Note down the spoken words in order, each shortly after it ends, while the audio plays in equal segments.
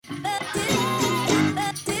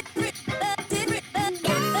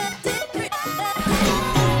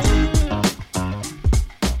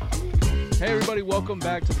welcome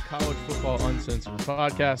back to the College Football Uncensored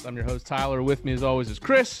podcast. I'm your host, Tyler. With me, as always, is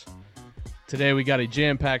Chris. Today, we got a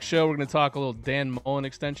jam-packed show. We're going to talk a little Dan Mullen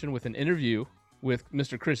extension with an interview with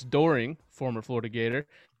Mr. Chris Doering, former Florida Gator.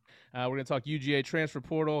 We're going to talk UGA transfer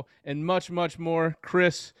portal and much, much more.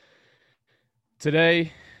 Chris,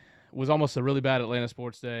 today was almost a really bad Atlanta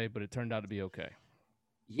sports day, but it turned out to be okay.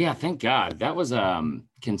 Yeah, thank God. That was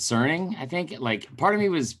concerning. I think like part of me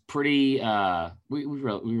was pretty we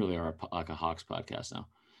really are like a Hawks podcast now.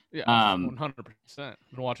 Yeah, 100%. Been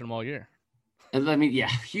watching them all year. I mean, yeah,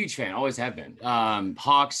 huge fan, always have been.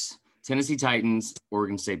 Hawks, Tennessee Titans,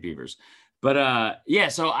 Oregon State Beavers. But yeah,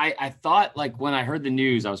 so I thought like when I heard the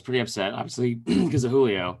news, I was pretty upset, obviously because of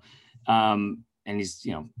Julio. And he's,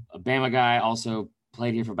 a Bama guy, also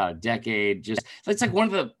played here for about a decade. Just it's like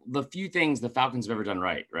one of the few things the Falcons have ever done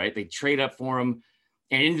right? They trade up for him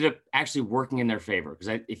and it ended up actually working in their favor.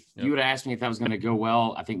 Because if you would have asked me if that was going to go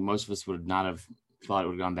well, I think most of us would not have thought it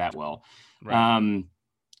would have gone that well. Right.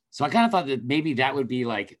 So I kind of thought that maybe that would be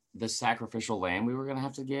like the sacrificial lamb we were going to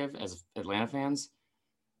have to give as Atlanta fans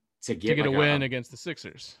to get like a win against the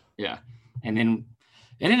Sixers. Yeah. And then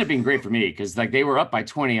it ended up being great for me because like they were up by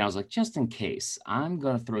 20. I was like, just in case, I'm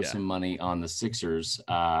going to throw some money on the Sixers.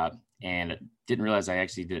 And didn't realize I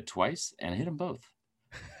actually did it twice and hit them both.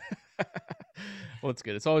 Well, it's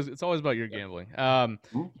good. It's always about your gambling.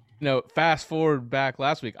 Fast forward back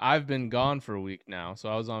last week, I've been gone for a week now, so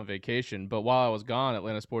I was on vacation. But while I was gone,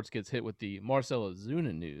 Atlanta sports gets hit with the Marcell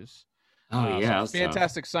Ozuna news. Oh, yeah. So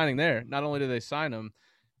fantastic signing there. Not only did they sign him,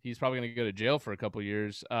 he's probably going to go to jail for a couple of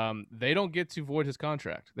years. They don't get to void his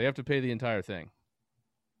contract. They have to pay the entire thing.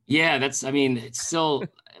 Yeah, it's still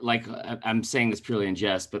like I'm saying this purely in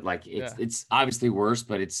jest, but like it's obviously worse,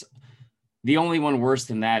 but it's the only one worse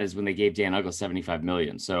than that is when they gave Dan Uggla $75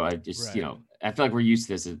 million. So I just, I feel like we're used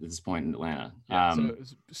to this at this point in Atlanta. Yeah, so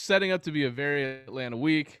setting up to be a very Atlanta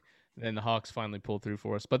week, and the Hawks finally pulled through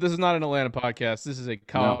for us. But this is not an Atlanta podcast. This is a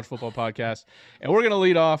college football podcast. And we're going to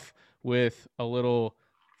lead off with a little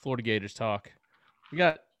Florida Gators talk. We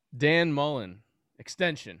got Dan Mullen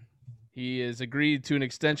extension. He has agreed to an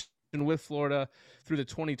extension with Florida through the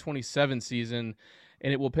 2027 season,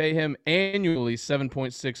 and it will pay him annually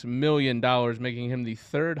 $7.6 million, making him the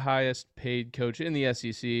third highest paid coach in the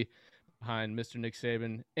SEC behind Mr. Nick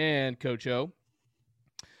Saban and Coach O.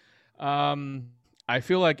 I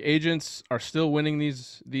feel like agents are still winning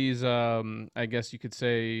these I guess you could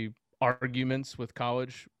say, arguments with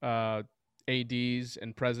college ADs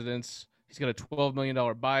and presidents. He's got a $12 million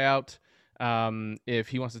buyout if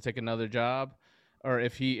he wants to take another job, or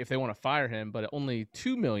if they want to fire him, but only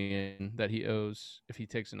 $2 million that he owes if he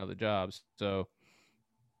takes another job. So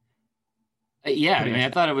I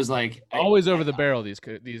thought it was like always over the barrel. These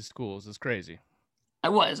schools is crazy. I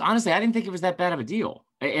didn't think it was that bad of a deal,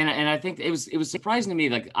 and I think it was surprising to me.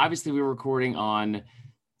 Like obviously we record on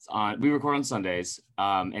Sundays,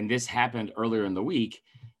 and this happened earlier in the week.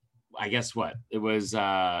 I guess what it was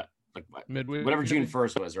like midweek, whatever June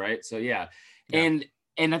 1st was, right? So yeah.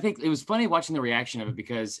 And I think it was funny watching the reaction of it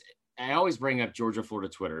because I always bring up Georgia, Florida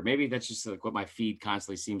Twitter. Maybe that's just like what my feed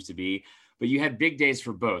constantly seems to be. But you had big days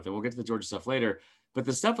for both, and we'll get to the Georgia stuff later. But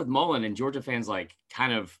the stuff with Mullen and Georgia fans like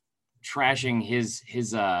kind of trashing his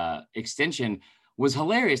extension was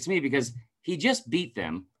hilarious to me because he just beat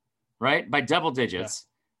them, right, by double digits.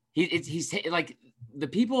 Yeah. He's like the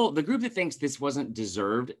group that thinks this wasn't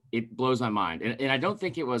deserved. It blows my mind, and I don't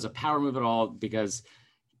think it was a power move at all because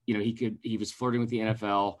he was flirting with the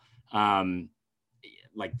NFL. I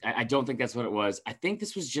don't think that's what it was. I think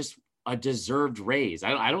this was just a deserved raise.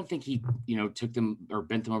 I don't think he, took them or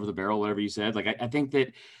bent them over the barrel, whatever you said. Like, I think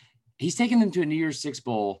that he's taken them to a New Year's Six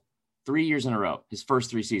Bowl 3 years in a row, his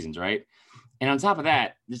first 3 seasons, right? And on top of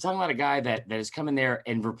that, they're talking about a guy that has come in there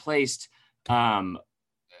and replaced, who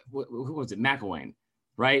was it? McElwain,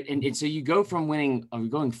 right? And so you go from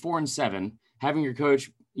going 4-7, having your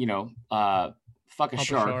coach, fuck a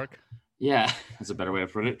shark. Yeah, that's a better way to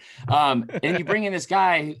put it. And you bring in this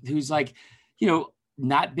guy who's like,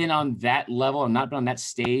 not been on that level and not been on that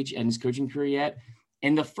stage in his coaching career yet.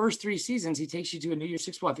 In the first 3 seasons, he takes you to a New Year's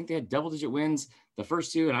Six Bowl. I think they had double-digit wins the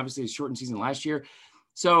first 2, and obviously a shortened season last year.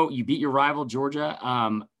 So you beat your rival, Georgia.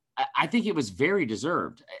 I think it was very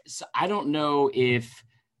deserved. So I don't know if,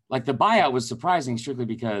 like, the buyout was surprising strictly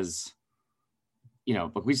because,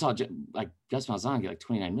 but we saw, like, Gus Malzahn get, like,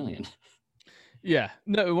 $29 million. Yeah.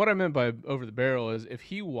 No, what I meant by over the barrel is if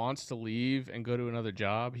he wants to leave and go to another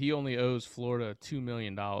job, he only owes Florida $2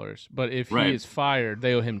 million. But if he is fired,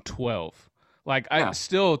 they owe him 12. Like, I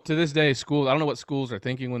still, to this day, schools, I don't know what schools are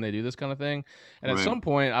thinking when they do this kind of thing. And at some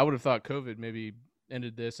point, I would have thought COVID maybe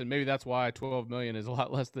ended this, and maybe that's why 12 million is a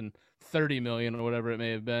lot less than 30 million or whatever it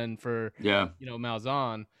may have been for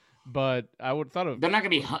Malzahn. But I would thought of they're not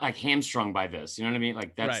going to be like hamstrung by this. You know what I mean?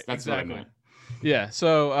 Like that's exactly what I meant. Yeah.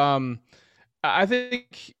 So I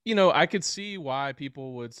think I could see why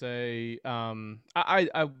people would say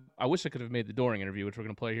I wish I could have made the Doering interview, which we're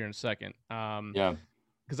going to play here in a second.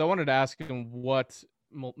 Because I wanted to ask him what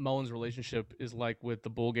Mullen's relationship is like with the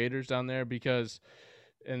Bull Gators down there, because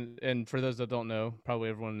and for those that don't know, probably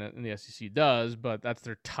everyone in the SEC does, but that's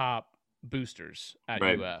their top boosters at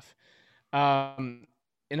UF. And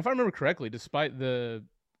if I remember correctly, despite the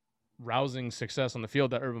rousing success on the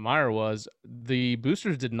field that Urban Meyer was, the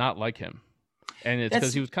boosters did not like him. And it's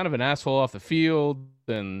because he was kind of an asshole off the field.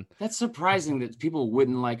 And that's surprising that people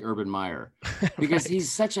wouldn't like Urban Meyer because he's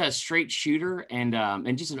such a straight shooter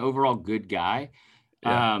and just an overall good guy.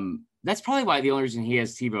 Yeah. That's probably why the only reason he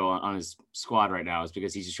has Tebow on his squad right now is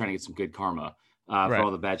because he's just trying to get some good karma for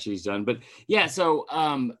all the bad shit he's done. But yeah, so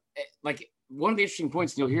like one of the interesting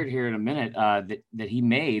points, and you'll hear it here in a minute, that he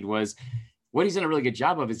made was what he's done a really good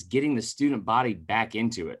job of is getting the student body back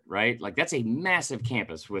into it, right? Like that's a massive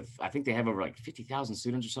campus with, I think they have over like 50,000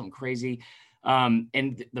 students or something crazy. And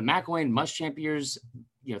the McElwain Muschamp years,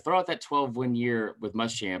 throw out that 12-win year with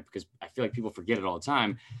Muschamp, because I feel like people forget it all the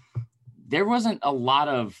time. There wasn't a lot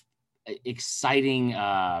of exciting,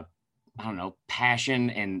 passion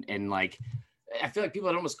and like, I feel like people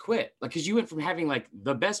had almost quit. Like, cause you went from having like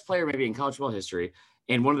the best player maybe in college football history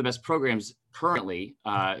and one of the best programs currently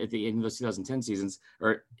at the end of those 2010 seasons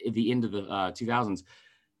or at the end of the 2000s.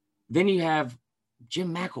 Then you have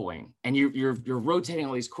Jim McElwain and you're rotating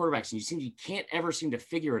all these quarterbacks and you can't ever seem to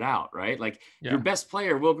figure it out, right? Like your best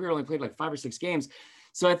player, Will Grier, only played like 5 or 6 games.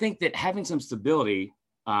 So I think that having some stability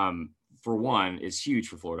for one is huge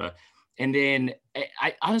for Florida. And then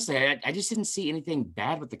I honestly just didn't see anything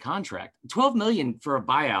bad with the contract. 12 million for a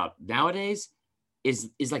buyout nowadays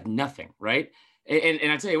is like nothing, right?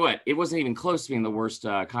 And I tell you what, it wasn't even close to being the worst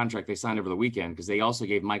contract they signed over the weekend, because they also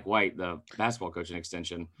gave Mike White, the basketball coach, an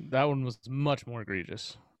extension. That one was much more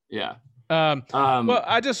egregious. Yeah. Well,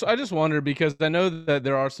 I just wonder, because I know that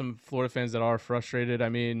there are some Florida fans that are frustrated. I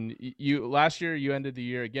mean, last year you ended the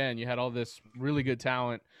year again. You had all this really good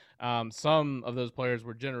talent. Some of those players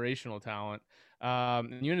were generational talent.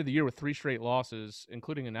 And you ended the year with 3 straight losses,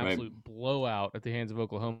 including an absolute blowout at the hands of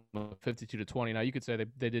Oklahoma, 52-20. Now, you could say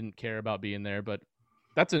they didn't care about being there, but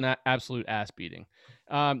that's an absolute ass beating.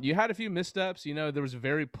 You had a few missteps. There was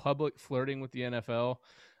very public flirting with the NFL.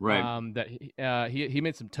 Right. That he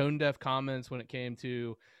made some tone deaf comments when it came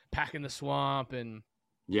to packing the swamp, and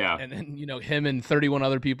then him and 31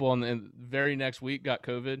 other people on the very next week got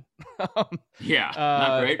COVID.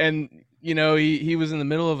 Not great. And he was in the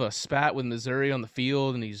middle of a spat with Missouri on the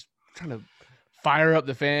field, and he's trying to fire up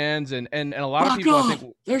the fans, and a lot of people, I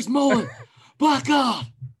think, there's Mullen. Black God.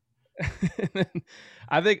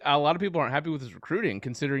 I think a lot of people aren't happy with his recruiting,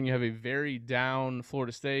 considering you have a very down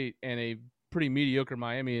Florida State and a pretty mediocre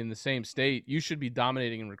Miami in the same state. You should be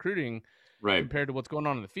dominating in recruiting compared to what's going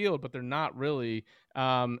on in the field, but they're not really.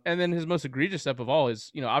 And then his most egregious step of all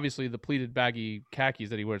is, obviously the pleated baggy khakis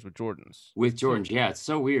that he wears with Jordans. With Jordans, so, it's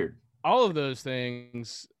so weird. All of those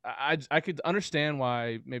things, I could understand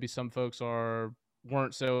why maybe some folks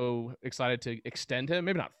weren't so excited to extend him.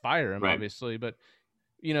 Maybe not fire him, obviously, but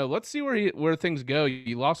let's see where things go.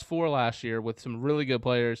 You lost 4 last year with some really good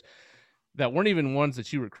players that weren't even ones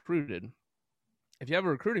that you recruited. If you have a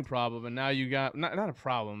recruiting problem, and now you got not a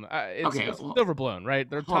problem, it's overblown, right?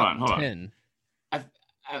 They're top 10. I'm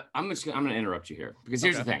going to interrupt you here, because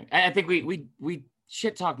here's the thing. I think we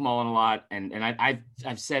shit talk Mullen a lot, and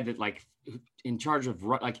I've said that, like, in charge of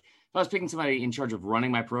if I was picking somebody in charge of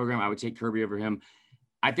running my program, I would take Kirby over him.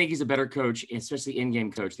 I think he's a better coach, especially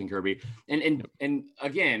in-game coach, than Kirby. And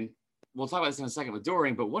again, we'll talk about this in a second with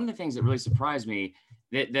Doering, but one of the things that really surprised me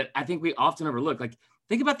that I think we often overlook, like,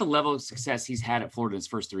 think about the level of success he's had at Florida in his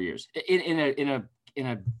first 3 years in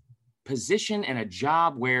a position and a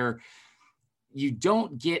job where you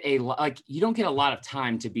don't get a lot of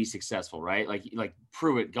time to be successful, right? Like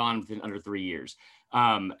Pruitt gone within under 3 years.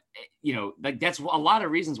 Like that's a lot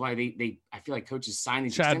of reasons why I feel like coaches sign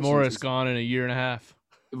these. Chad Morris gone in a year and a half.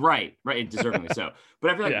 Right, deservingly so.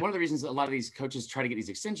 But I feel like one of the reasons a lot of these coaches try to get these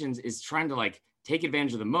extensions is trying to like take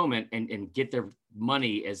advantage of the moment and get their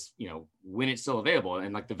money as, when it's still available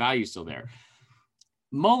and like the value is still there.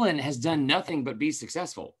 Mullen has done nothing but be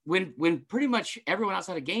successful when pretty much everyone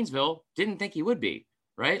outside of Gainesville didn't think he would be,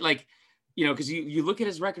 right? Like, because you look at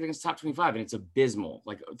his record against top 25 and it's abysmal,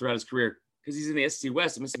 like throughout his career, because he's in the SEC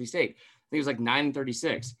West at Mississippi State. I think it was like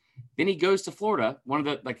 9-36. Then he goes to Florida, one of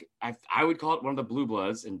the, like, I would call it one of the blue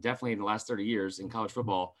bloods, and definitely in the last 30 years in college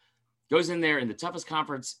football, goes in there in the toughest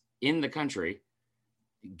conference in the country,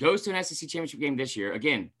 goes to an SEC championship game this year.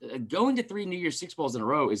 Again, going to 3 New Year's Six Bowls in a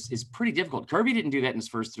row is pretty difficult. Kirby didn't do that in his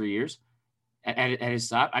first 3 years at his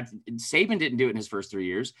stop. Saban didn't do it in his first 3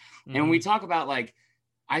 years. Mm-hmm. And when we talk about, like,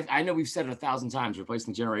 I know we've said it 1,000 times,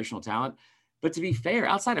 replacing generational talent, but to be fair,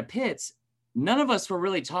 outside of Pitts, none of us were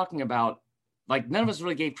really talking about, like, none of us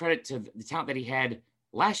really gave credit to the talent that he had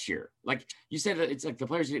last year. Like you said, it's like the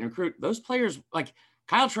players he didn't recruit. Those players, like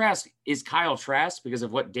Kyle Trask is Kyle Trask because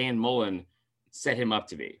of what Dan Mullen set him up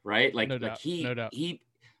to be, right? Like, he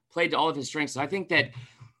played to all of his strengths. So I think that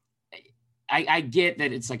I get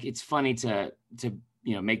that it's funny to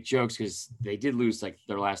make jokes because they did lose like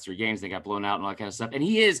their last 3 games. They got blown out and all that kind of stuff. And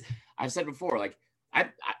he is, I've said before, like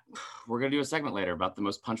we're going to do a segment later about the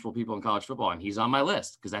most punchable people in college football. And he's on my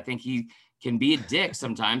list because I think he can be a dick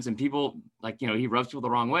sometimes. And people he rubs people the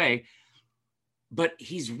wrong way, but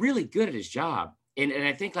he's really good at his job. And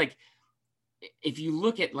I think, like, if you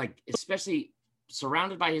look at, like, especially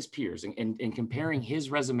surrounded by his peers and comparing his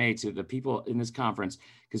resume to the people in this conference,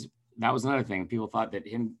 because that was another thing. People thought that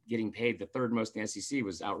him getting paid the 3rd most in the SEC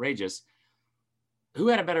was outrageous.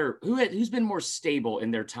 Who's been more stable in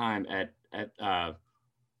their time at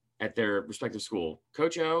their respective school,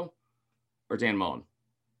 Coach O or Dan Mullen?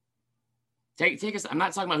 Take us. I'm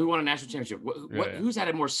not talking about who won a national championship. Who's had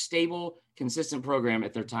a more stable, consistent program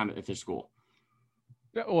at their time at their school?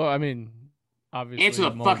 Well, I mean, obviously. Answer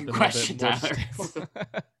the fucking question, Tyler.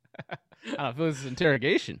 I don't feel this is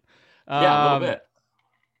interrogation. Yeah, a little bit.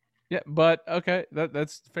 Yeah, but okay,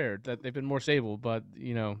 that's fair. That they've been more stable, but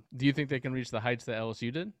do you think they can reach the heights that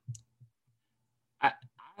LSU did?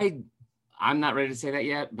 I'm not ready to say that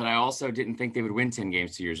yet, but I also didn't think they would win 10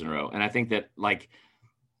 games 2 years in a row. And I think that, like,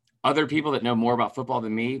 other people that know more about football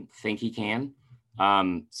than me think he can.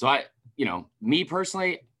 So me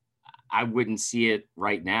personally, I wouldn't see it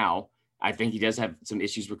right now. I think he does have some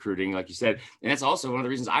issues recruiting, like you said. And that's also one of the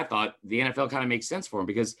reasons I thought the NFL kind of makes sense for him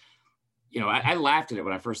because, I laughed at it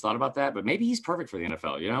when I first thought about that, but maybe he's perfect for the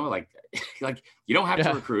NFL, like you don't have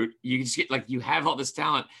to recruit. You just get, like, you have all this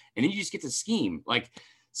talent and then you just get to scheme. Like,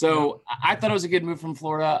 so I thought it was a good move from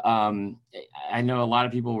Florida. I know a lot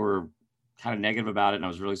of people were kind of negative about it, and I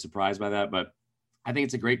was really surprised by that, but I think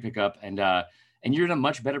it's a great pickup, and you're in a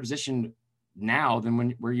much better position now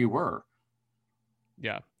than where you were.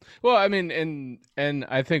 Yeah. Well, I mean, and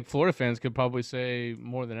I think Florida fans could probably say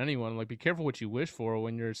more than anyone, like, be careful what you wish for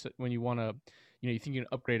when you want to, you think you're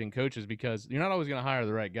upgrading coaches, because you're not always going to hire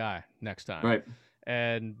the right guy next time. Right.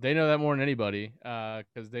 And they know that more than anybody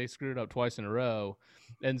because they screwed up twice in a row.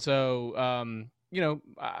 And so,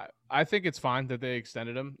 I think it's fine that they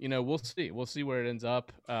extended him. We'll see. We'll see where it ends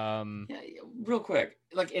up. Real quick.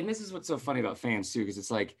 Like, and this is what's so funny about fans too, because it's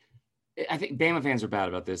like, I think Bama fans are bad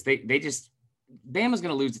about this. Bama's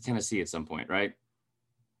going to lose to Tennessee at some point, right?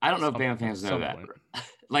 I don't know if Bama fans know that.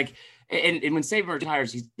 Like, and when Saban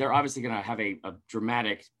retires, they're obviously going to have a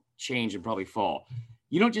dramatic change and probably fall.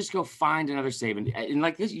 You don't just go find another Saban. And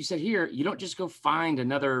like this, you said here, you don't just go find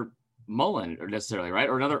another Mullen or necessarily, right?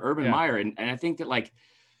 Or another Urban Meyer. And I think that, like,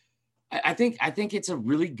 I think it's a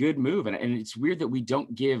really good move. And it's weird that we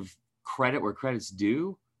don't give credit where credit's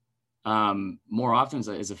due more often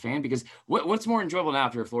as a fan, because what's more enjoyable now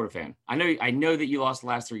if you're a Florida fan? I know that you lost the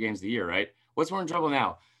last 3 games of the year, right? What's more enjoyable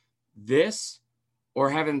now? This or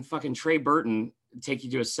having fucking Trey Burton take you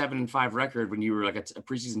to a 7-5 record when you were like a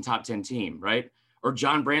preseason top 10 team, right? Or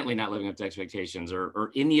John Brantley not living up to expectations,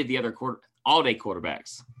 or any of the other all-day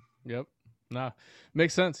quarterbacks. Yep. No,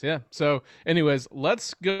 makes sense. Yeah. So anyways,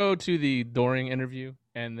 let's go to the Doering interview,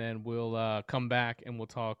 and then we'll come back and we'll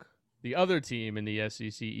talk the other team in the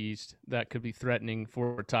SEC East that could be threatening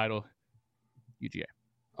for a title, UGA.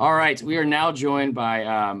 All right. We are now joined by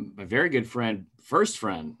a very good friend, first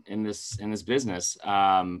friend in this business,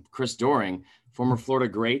 Chris Doering, former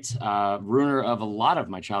Florida great, ruiner of a lot of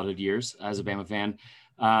my childhood years as a Bama fan,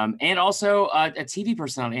 and also a TV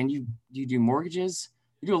personality. And you do mortgages.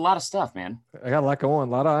 You do a lot of stuff, man. I got a lot going,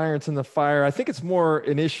 a lot of irons in the fire. I think it's more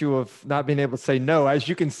an issue of not being able to say no. As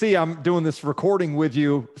you can see, I'm doing this recording with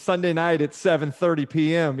you Sunday night at 7:30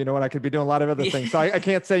 p.m., and I could be doing a lot of other things. So I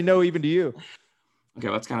can't say no even to you. Okay,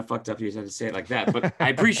 well, that's kind of fucked up. You had to say it like that, but I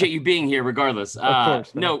appreciate you being here regardless. Of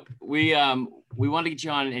course. No, we wanted to get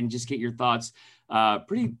you on and just get your thoughts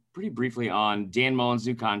pretty briefly on Dan Mullen's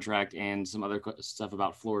new contract and some other stuff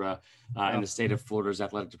about Florida and the state of Florida's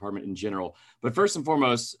athletic department in general. But first and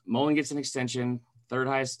foremost, Mullen gets an extension, 3rd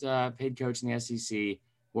highest paid coach in the SEC.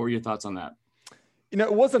 What were your thoughts on that?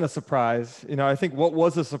 It wasn't a surprise. I think what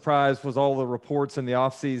was a surprise was all the reports in the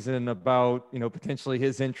offseason about, potentially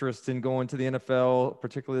his interest in going to the NFL,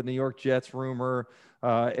 particularly the New York Jets rumor,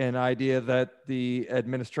 an idea that the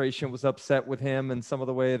administration was upset with him and some of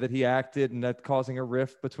the way that he acted, and that causing a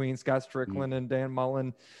rift between Scott Strickland and Dan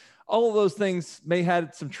Mullen. All of those things may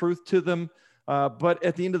have some truth to them. But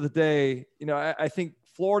at the end of the day, I think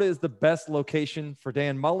Florida is the best location for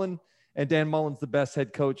Dan Mullen. And Dan Mullen's the best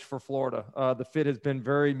head coach for Florida. The fit has been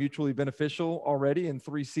very mutually beneficial already in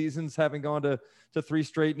 3 seasons, having gone to 3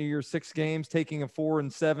 straight New Year's Six games, taking a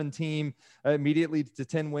 4-7 team immediately to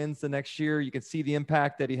 10 wins the next year. You can see the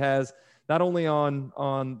impact that he has not only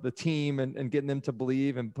on the team and getting them to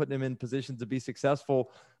believe and putting them in positions to be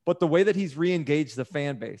successful, but the way that he's re-engaged the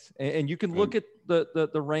fan base. And you can look at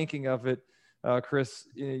the ranking of it, Chris.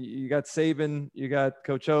 You got Saban, you got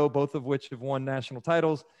Coach O, both of which have won national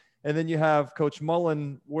titles. And then you have Coach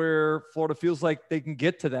Mullen, where Florida feels like they can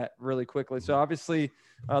get to that really quickly. So obviously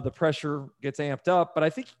the pressure gets amped up. But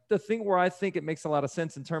I think the thing where I think it makes a lot of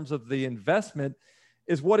sense in terms of the investment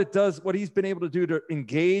is what it does, what he's been able to do to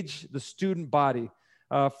engage the student body.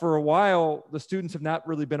 For a while, the students have not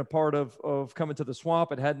really been a part of coming to the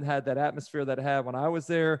Swamp. It hadn't had that atmosphere that it had when I was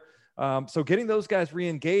there. So getting those guys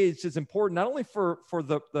re-engaged is important, not only for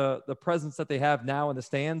the presence that they have now in the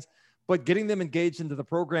stands, but getting them engaged into the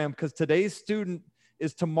program, because today's student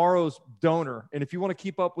is tomorrow's donor. And if you want to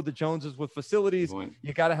keep up with the Joneses with facilities,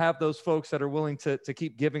 you got to have those folks that are willing to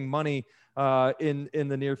keep giving money in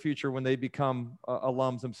the near future when they become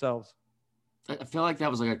alums themselves. I feel like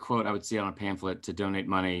that was like a quote I would see on a pamphlet to donate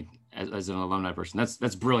money as an alumni person.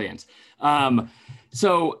 That's brilliant.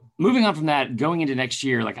 So moving on from that, going into next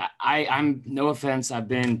year, like I'm no offense, I've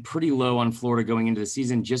been pretty low on Florida going into the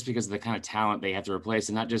season just because of the kind of talent they have to replace,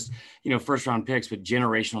 and not just, first round picks, but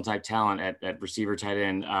generational type talent at receiver, tight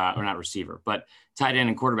end, or not receiver, but tight end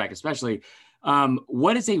and quarterback, especially.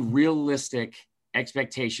 What is a realistic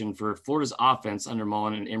expectation for Florida's offense under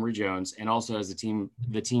Mullen and Emory Jones, and also as the team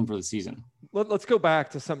for the season? Let's go back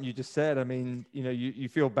to something you just said. I mean, you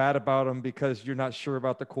feel bad about them because you're not sure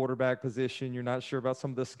about the quarterback position. You're not sure about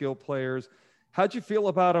some of the skill players. How'd you feel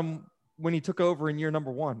about him when he took over in year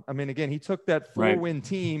number 1? I mean, again, he took that 4-win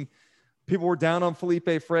team. People were down on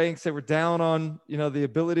Felipe Franks. They were down on, the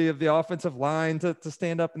ability of the offensive line to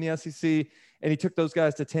stand up in the SEC. And he took those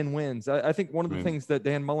guys to 10 wins. I think one of the things that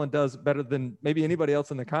Dan Mullen does better than maybe anybody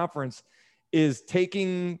else in the conference is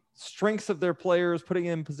taking strengths of their players, putting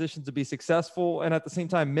them in positions to be successful, and at the same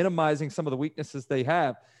time minimizing some of the weaknesses they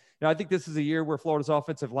have. I think this is a year where Florida's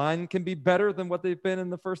offensive line can be better than what they've been in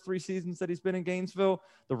the first 3 seasons that he's been in Gainesville.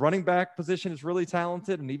 The running back position is really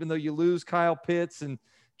talented, and even though you lose Kyle Pitts and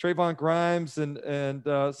Trayvon Grimes and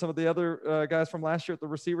some of the other guys from last year at the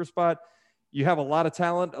receiver spot, you have a lot of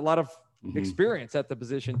talent, a lot of experience at the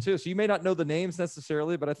position too. So you may not know the names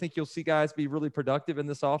necessarily, but I think you'll see guys be really productive in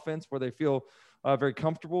this offense where they feel very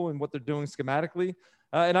comfortable in what they're doing schematically.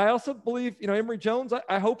 And I also believe, Emory Jones,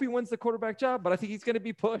 I hope he wins the quarterback job, but I think he's going to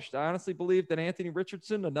be pushed. I honestly believe that Anthony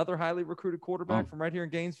Richardson, another highly recruited quarterback from right here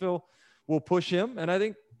in Gainesville, will push him. And I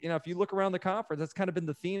think, if you look around the conference, that's kind of been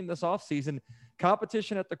the theme this offseason: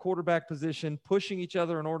 competition at the quarterback position, pushing each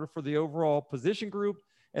other in order for the overall position group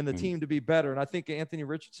and the team to be better. And I think Anthony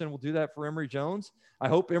Richardson will do that for Emory Jones. I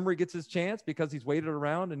hope Emory gets his chance because he's waited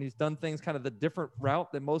around and he's done things kind of the different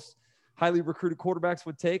route that most highly recruited quarterbacks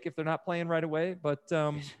would take if they're not playing right away. But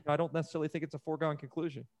I don't necessarily think it's a foregone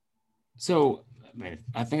conclusion. So,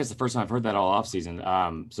 I think it's the first time I've heard that all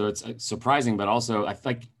offseason. So it's surprising, but also I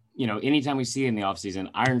think, anytime we see in the offseason,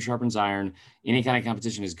 iron sharpens iron, any kind of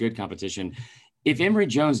competition is good competition. If Emory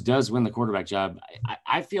Jones does win the quarterback job,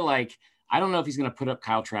 I feel like, I don't know if he's going to put up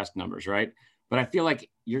Kyle Trask numbers, right? But I feel like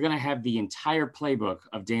you're going to have the entire playbook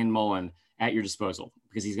of Dan Mullen at your disposal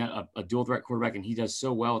because he's got a dual threat quarterback and he does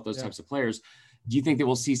so well with those types of players. Do you think that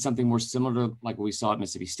we'll see something more similar to like what we saw at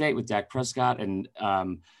Mississippi State with Dak Prescott and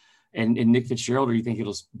Nick Fitzgerald, or do you think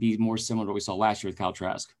it'll be more similar to what we saw last year with Kyle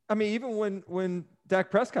Trask? I mean, even when Dak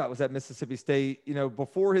Prescott was at Mississippi State,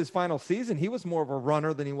 before his final season, he was more of a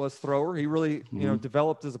runner than he was thrower. He really,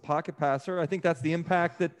 developed as a pocket passer. I think that's the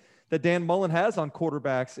impact that Dan Mullen has on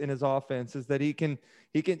quarterbacks in his offense, is that he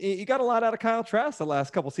got a lot out of Kyle Trask the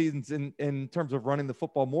last couple seasons in terms of running the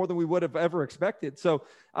football, more than we would have ever expected. So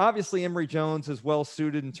obviously Emory Jones is well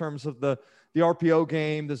suited in terms of the RPO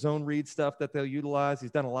game, the zone read stuff that they'll utilize.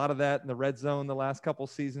 He's done a lot of that in the red zone the last couple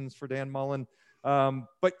seasons for Dan Mullen.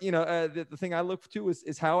 But the thing I look to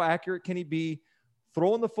is how accurate can he be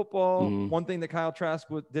throwing the football? One thing that Kyle Trask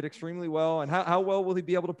did extremely well, and how well will he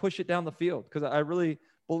be able to push it down the field? Because I really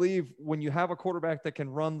believe when you have a quarterback that can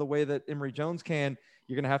run the way that Emory Jones can,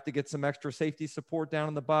 you're going to have to get some extra safety support down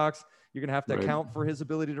in the box. You're going to have to account for his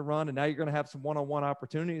ability to run. And now you're going to have some one-on-one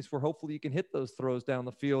opportunities where hopefully you can hit those throws down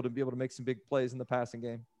the field and be able to make some big plays in the passing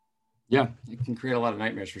game. Yeah, it can create a lot of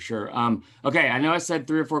nightmares for sure. Okay, I know I said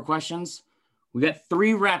 3 or 4 questions. We got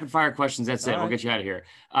 3 rapid fire questions. That's it. We'll get you out of here.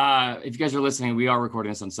 If you guys are listening, we are recording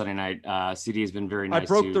this on Sunday night. CD has been very nice. I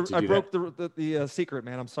broke the secret,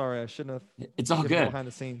 man. I'm sorry. I shouldn't have. It's all good. Behind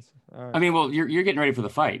the scenes. All right. I mean, well, you're getting ready for the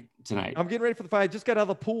fight tonight. I'm getting ready for the fight. I just got out of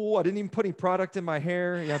the pool. I didn't even put any product in my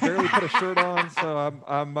hair. I barely put a shirt on. So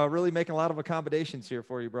I'm really making a lot of accommodations here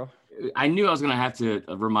for you, bro. I knew I was going to have to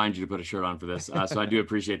remind you to put a shirt on for this. So I do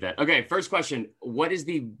appreciate that. Okay, first question. What is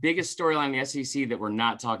the biggest storyline in the SEC that we're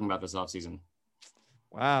not talking about this offseason?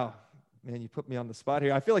 Wow, man, you put me on the spot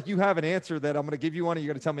here. I feel like you have an answer that I'm going to give you one and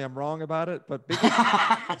you're going to tell me I'm wrong about it. But biggest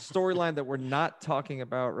storyline that we're not talking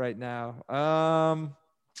about right now.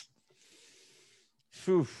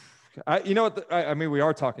 You know what? I mean, we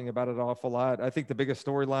are talking about it an awful lot. I think the biggest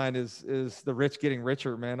storyline is the rich getting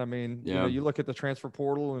richer, man. I mean, you know, you look at the transfer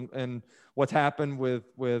portal and what's happened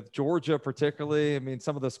with Georgia, particularly. I mean,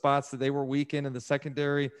 some of the spots that they were weak in the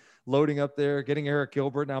secondary, loading up there, getting Eric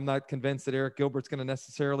Gilbert. Now, I'm not convinced that Eric Gilbert's going to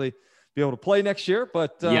necessarily be able to play next year,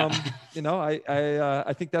 but you know,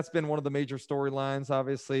 I think that's been one of the major storylines,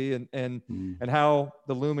 obviously, and how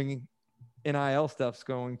the looming NIL stuff's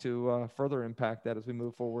going to further impact that as we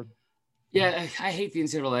move forward. Yeah, I hate the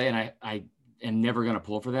NCAA, and I am never going to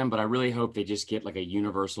pull for them, but I really hope they just get like a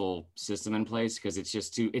universal system in place, because it's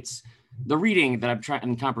just it's the reading that I'm trying,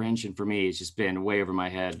 and comprehension for me has just been way over my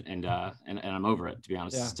head, and I'm over it, to be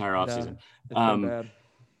honest, this entire offseason. It's been bad.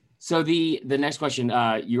 So the next question,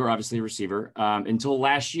 you were obviously a receiver. Until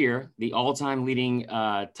last year, the all-time leading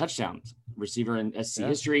touchdowns receiver in SEC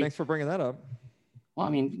history. Thanks for bringing that up. Well, I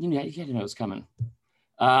mean, you had to know it was coming.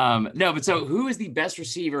 No, but so who is the best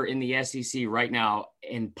receiver in the SEC right now,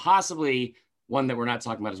 and possibly one that we're not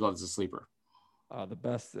talking about as well as a sleeper? The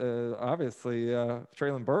best, obviously,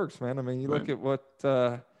 Traylon Burks, man. I mean, you look at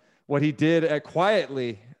what he did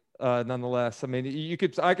quietly, nonetheless. I mean,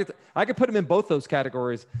 I could put him in both those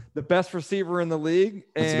categories: the best receiver in the league,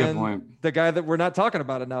 and the guy that we're not talking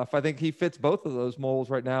about enough. I think he fits both of those molds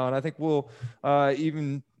right now, and I think we'll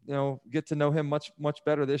even get to know him much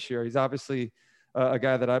better this year. He's obviously a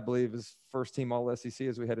guy that I believe is first team all SEC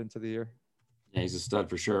as we head into the year. Yeah, he's a stud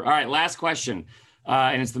for sure. All right, last question.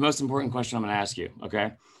 And it's the most important question I'm going to ask you.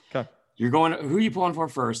 Okay. Who are you pulling for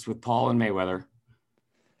first with Paul and Mayweather?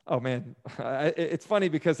 Oh man. It's funny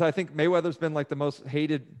because I think Mayweather's been like the most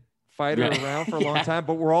hated fighter around for a long time,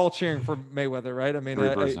 but we're all cheering for Mayweather, right? I mean,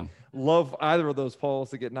 I love either of those Pauls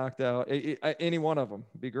to get knocked out. Any one of them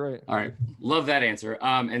would be great. All right. Love that answer.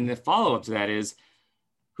 And the follow-up to that is,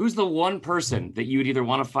 who's the one person that you would either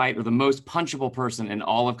want to fight, or the most punchable person in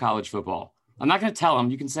all of college football? I'm not going to tell them.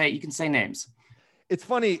 You can say names. It's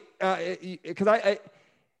funny because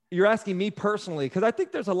you're asking me personally, because I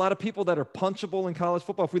think there's a lot of people that are punchable in college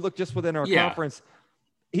football. If we look just within our conference,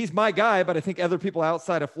 he's my guy, but I think other people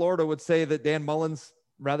outside of Florida would say that Dan Mullen's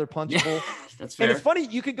rather punchable. Yeah, that's fair. And it's funny,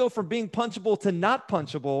 you could go from being punchable to not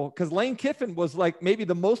punchable, because Lane Kiffin was like maybe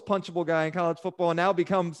the most punchable guy in college football, and now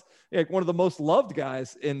becomes like one of the most loved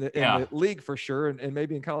guys in the league for sure, and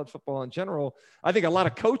maybe in college football in general. I think a lot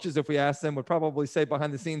of coaches, if we ask them, would probably say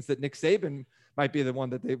behind the scenes that Nick Saban might be the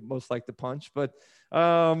one that they most like to punch. But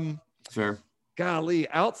fair. Golly,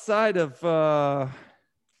 outside of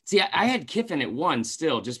see, I had Kiffin at 1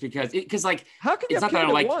 still, just because like, how can you have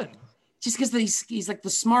Kiffin at 1? Just because he's like the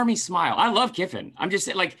smarmy smile. I love Kiffin. I'm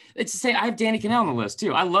just like, it's to say I have Danny Cannell on the list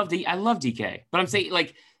too. I love DK, but I'm saying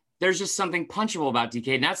like there's just something punchable about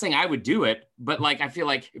DK. Not saying I would do it, but like I feel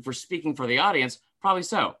like if we're speaking for the audience, probably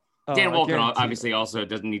so. Dan Wolken obviously also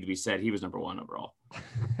doesn't need to be said. He was number 1 overall.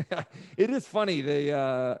 It is funny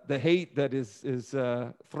the hate that is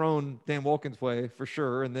thrown Dan Wolken's way for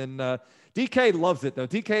sure, and then DK loves it though.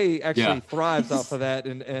 DK actually thrives off of that,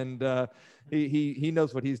 and he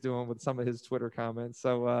knows what he's doing with some of his Twitter comments.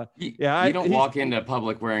 So you don't walk into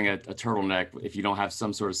public wearing a turtleneck if you don't have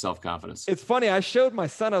some sort of self-confidence. It's funny. I showed my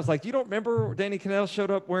son. I was like, "You don't remember Danny Cannell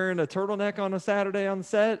showed up wearing a turtleneck on a Saturday on the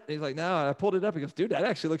set?" And he's like, "No." I pulled it up. He goes, "Dude, that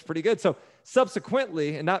actually looks pretty good." So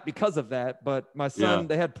subsequently, and not because of that, but my son,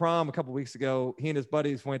 they had prom a couple weeks ago. He and his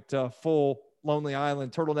buddies went full Lonely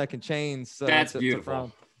Island turtleneck and chains. That's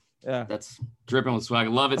beautiful. Yeah, that's dripping with swag.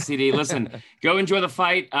 Love it, CD. Listen, go enjoy the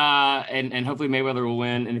fight, and hopefully Mayweather will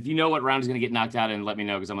win. And if you know what round is going to get knocked out, and let me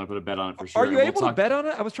know, because I'm going to put a bet on it for sure. Are you able to bet on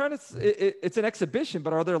it? I was trying to. It's an exhibition,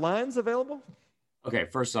 but are there lines available? Okay,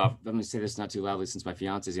 first off, let me say this not too loudly since my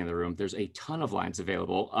fiance's in the room. There's a ton of lines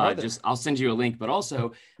available. I'll send you a link, but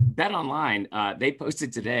also Bet Online. They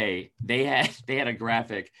posted today. They had a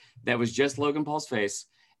graphic that was just Logan Paul's face,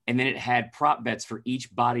 and then it had prop bets for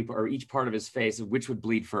each body or each part of his face, which would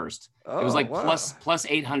bleed first. It was like plus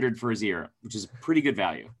 800 for his ear, which is pretty good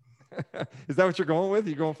value. Is that what you're going with?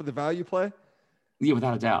 You're going for the value play? Yeah,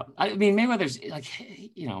 without a doubt. I mean, Mayweather's like,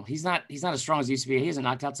 he's not as strong as he used to be. He hasn't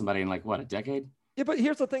knocked out somebody in like what, a decade? Yeah, but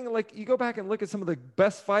here's the thing. Like, you go back and look at some of the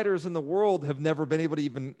best fighters in the world have never been able to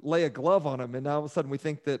even lay a glove on him. And now all of a sudden we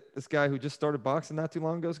think that this guy who just started boxing not too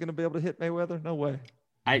long ago is going to be able to hit Mayweather. No way.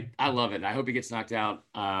 I love it. I hope he gets knocked out.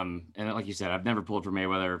 And like you said, I've never pulled for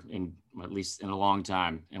Mayweather at least in a long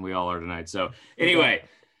time. And we all are tonight. So anyway,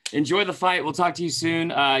 enjoy the fight. We'll talk to you soon.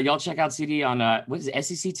 Y'all check out CD on, what is it,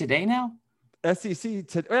 SEC Today now? SEC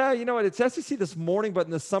well, you know what? It's SEC this morning, but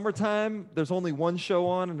in the summertime, there's only one show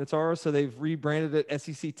on, and it's ours. So they've rebranded it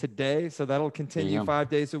SEC Today. So that'll continue 5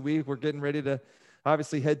 days a week. We're getting ready to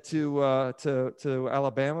obviously head to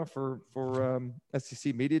Alabama for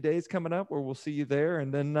SEC Media Days coming up, where we'll see you there,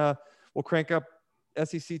 and then we'll crank up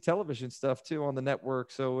SEC television stuff too on the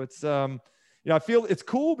network. So it's I feel it's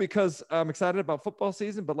cool because I'm excited about football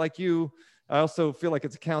season, but like you, I also feel like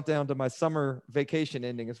it's a countdown to my summer vacation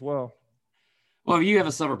ending as well. Well, if you have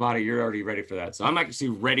a summer body, you're already ready for that. So I'm actually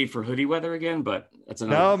ready for hoodie weather again, but that's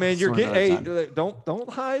another. No, man, you're getting. Hey, don't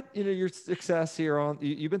hide. Your success here on.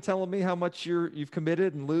 You've been telling me how much you've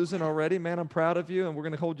committed and losing already, man. I'm proud of you, and we're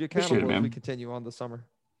going to hold you accountable as we continue on the summer.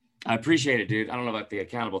 I appreciate it, dude. I don't know about the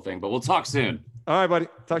accountable thing, but we'll talk soon. All right, buddy.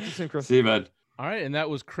 Talk to you soon, Chris. See you, bud. All right, and that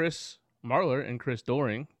was Chris Marler and Chris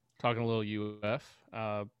Doering talking a little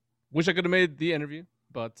UF. Wish I could have made the interview,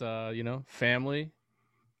 but family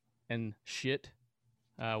and shit.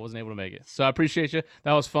 Wasn't able to make it. So I appreciate you.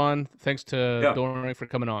 That was fun. Thanks to Doring for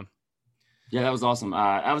coming on. Yeah, that was awesome.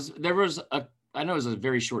 I know it was a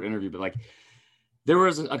very short interview, but like there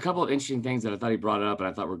was a couple of interesting things that I thought he brought up and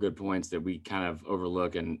I thought were good points that we kind of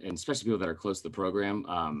overlook, and especially people that are close to the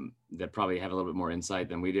program that probably have a little bit more insight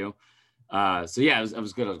than we do. So yeah, it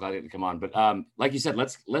was good. I was glad he had to come on. But like you said,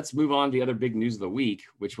 let's move on to the other big news of the week,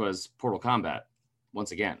 which was Portal Combat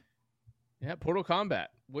once again. Yeah, Portal Combat,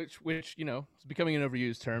 which is becoming an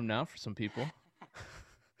overused term now for some people.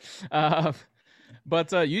 But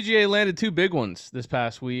UGA landed two big ones this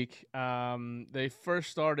past week. They first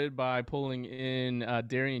started by pulling in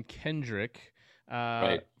Darian Kendrick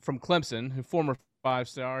from Clemson, who former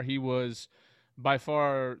 5-star. He was by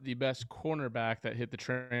far the best cornerback that hit the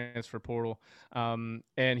transfer portal,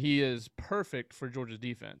 and he is perfect for Georgia's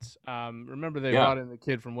defense. Remember, they brought in the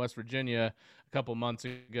kid from West Virginia a couple months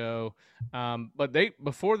ago, but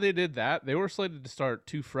before they did that, they were slated to start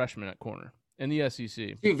two freshmen at corner in the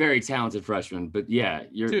SEC. Two very talented freshmen, but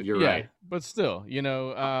you're right. But still,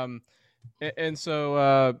 and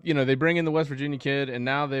so they bring in the West Virginia kid, and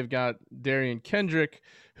now they've got Darian Kendrick,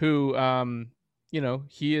 who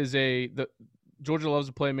he is Georgia loves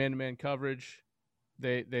to play man-to-man coverage.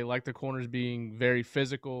 They like the corners being very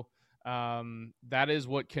physical. That is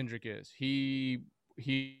what Kendrick is. He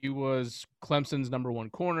was Clemson's number one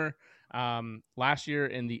corner. Last year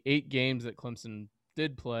in the 8 games that Clemson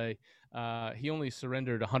did play, he only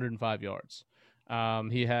surrendered 105 yards.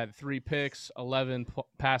 He had 3 picks, 11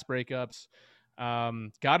 pass breakups,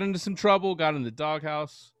 got into some trouble, got in the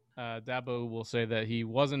doghouse. Dabo will say that he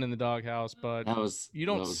wasn't in the doghouse, but you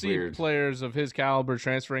don't see weird players of his caliber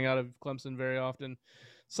transferring out of Clemson very often.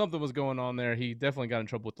 Something was going on there. He definitely got in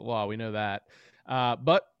trouble with the law. We know that.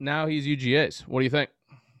 But now he's UGA's. What do you think?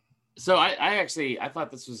 So I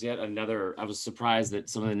thought this was yet another. I was surprised at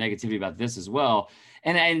some of the negativity about this as well.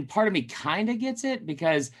 And part of me kind of gets it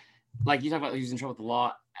because, like you talk about using trouble with the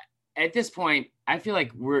law. At this point, I feel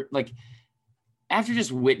like we're like, after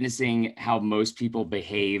just witnessing how most people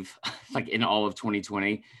behave, like in all of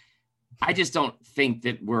 2020, I just don't think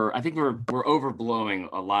that we're overblowing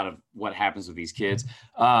a lot of what happens with these kids.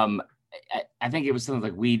 I think it was something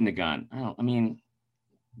like weed in a gun.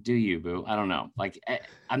 Do you, boo? I don't know. Like,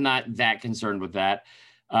 I'm not that concerned with that.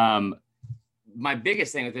 My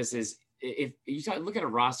biggest thing with this is if you look at a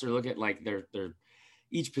roster, look at like their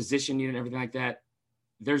each position unit and everything like that.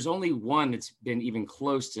 There's only one that's been even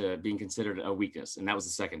close to being considered a weakness, and that was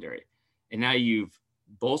the secondary. And now you've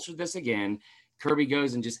bolstered this again. Kirby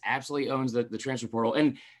goes and just absolutely owns the transfer portal.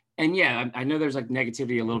 And yeah, I know there's like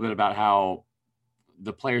negativity a little bit about how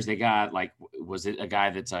the players they got, like, was it a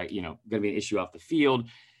guy that's going to be an issue off the field?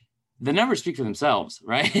 The numbers speak for themselves,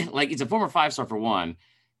 right? Like, it's a former 5-star for one.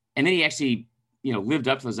 And then he actually, lived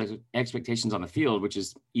up to those expectations on the field, which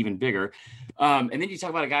is even bigger. And then you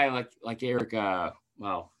talk about a guy like Eric,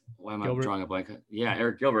 why am I Gilbert. drawing a blank? Yeah,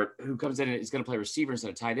 Eric Gilbert, who comes in and is going to play receiver instead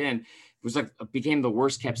of tight end, was like became the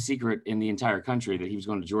worst kept secret in the entire country that he was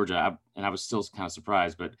going to Georgia. And I was still kind of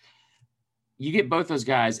surprised, but you get both those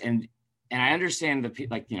guys, and I understand the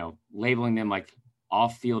like, you know, labeling them like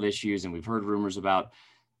off-field issues, and we've heard rumors about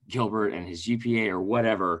Gilbert and his GPA or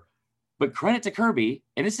whatever. But credit to Kirby,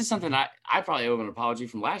 and this is something I probably owe an apology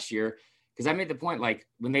from last year, because I made the point, like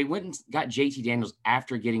when they went and got JT Daniels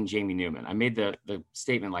after getting Jamie Newman, I made the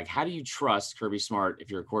statement like, how do you trust Kirby Smart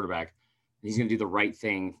if you're a quarterback? He's going to do the right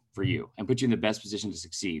thing for you and put you in the best position to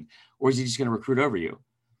succeed, or is he just going to recruit over you?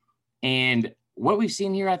 And what we've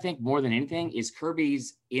seen here, I think, more than anything, is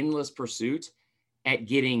Kirby's endless pursuit at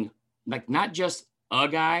getting, like, not just a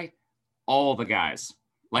guy, all the guys.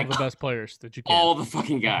 Like all the best players that you can. All the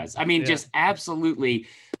fucking guys. I mean, just absolutely,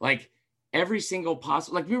 like, every single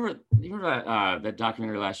possible. Like, remember that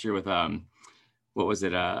documentary last year with, what was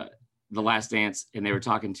it? The Last Dance, and they were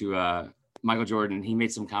talking to Michael Jordan, and he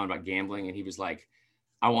made some comment about gambling, and he was like,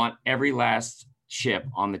 I want every last chip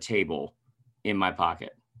on the table in my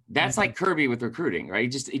pocket. That's like Kirby with recruiting,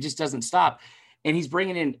 right? He just doesn't stop, and he's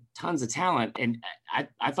bringing in tons of talent. And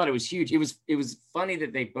I thought it was huge. It was funny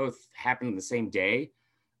that they both happened on the same day.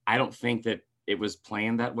 I don't think that it was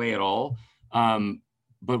planned that way at all.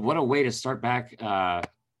 But what a way to start back.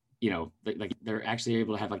 You know, like they're actually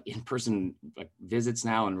able to have like in-person like visits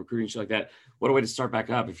now and recruiting shit like that. What a way to start back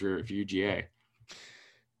up if you're UGA.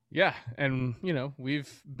 Yeah, and you know,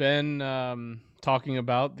 we've been talking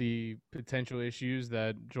about the potential issues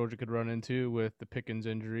that Georgia could run into with the Pickens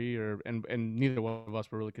injury, and neither one of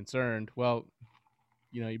us were really concerned. Well,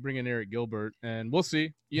 you know, you bring in Eric Gilbert, and we'll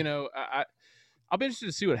see. You know, I'll be interested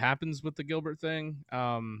to see what happens with the Gilbert thing.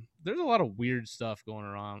 There's a lot of weird stuff going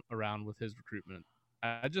around with his recruitment.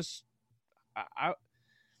 I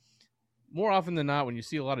more often than not, when you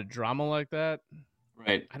see a lot of drama like that,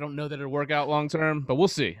 right, I don't know that it'll work out long term, but we'll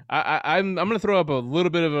see. I'm going to throw up a little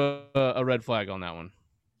bit of a red flag on that one.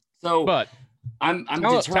 So, but I'm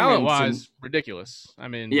talent wise, ridiculous. I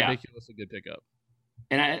mean, ridiculous, a good pickup.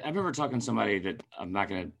 And I remember talking to somebody that I'm not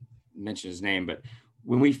going to mention his name, but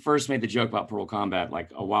when we first made the joke about Portal Combat, like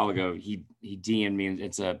a while ago, he DM'd me, and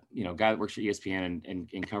it's a, you know, guy that works for ESPN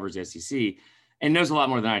and covers the SEC and knows a lot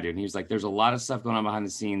more than I do. And he was like, there's a lot of stuff going on behind the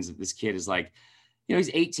scenes. This kid is like, you know, he's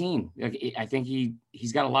 18. Like, I think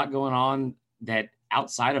he's got a lot going on that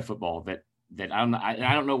outside of football that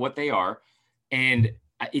I don't know what they are. And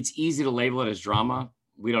it's easy to label it as drama.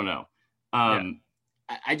 We don't know. I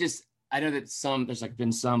know that there's like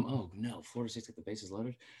been some, oh no, Florida State's got the bases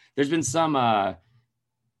loaded. There's been some,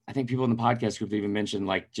 I think people in the podcast group even mentioned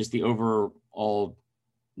like just the overall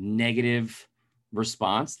negative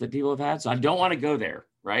response that people have had. So I don't want to go there.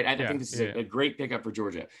 Right. I think this is a great pickup for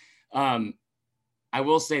Georgia. I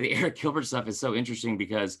will say the Eric Gilbert stuff is so interesting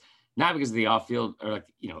because not because of the off field or like,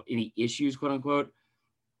 you know, any issues, quote unquote,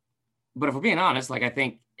 but if we're being honest, like I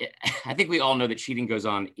think we all know that cheating goes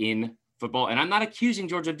on in football, and I'm not accusing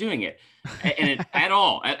Georgia of doing it at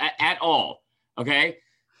all. Okay.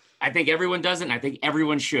 I think everyone does it, and I think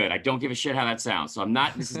everyone should. I don't give a shit how that sounds. So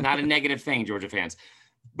this is not a negative thing, Georgia fans.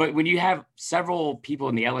 But when you have several people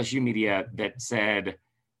in the LSU media that said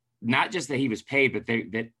not just that he was paid, but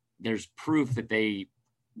that there's proof that they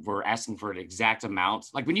were asking for an exact amount.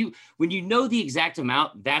 Like when you know the exact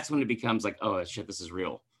amount, that's when it becomes like, oh shit, this is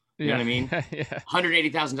real. You know what I mean?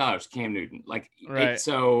 $180,000 Cam Newton. Like, right.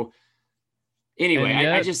 So anyway,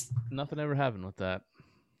 I just nothing ever happened with that.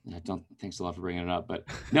 Thanks a lot for bringing it up. But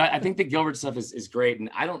no, I think the Gilbert stuff is great.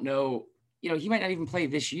 And I don't know, you know, he might not even play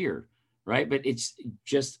this year. Right. But it's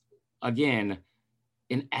just, again,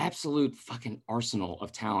 an absolute fucking arsenal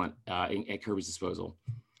of talent at Kirby's disposal.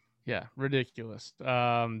 Yeah. Ridiculous.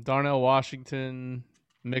 Darnell Washington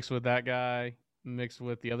mixed with that guy, mixed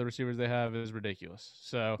with the other receivers they have is ridiculous.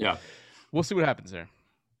 So yeah, we'll see what happens there.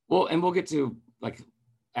 Well, and we'll get to like,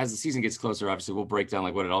 as the season gets closer, obviously we'll break down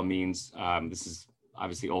like what it all means. This is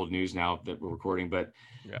obviously old news now that we're recording, but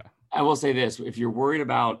yeah, I will say this: if you're worried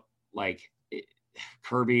about like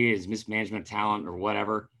Kirby, his mismanagement of talent or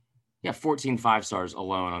whatever, you have 14 5-stars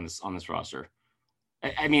alone on this roster.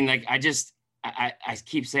 I mean, like I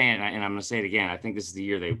keep saying, and I'm going to say it again. I think this is the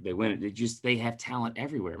year they win it. They have talent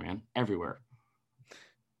everywhere, man, everywhere.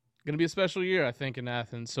 Going to be a special year, I think, in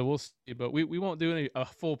Athens. So we'll see. But we won't do a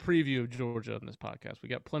full preview of Georgia in this podcast. We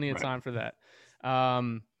got plenty of time for that.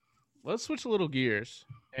 Let's switch a little gears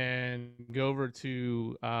and go over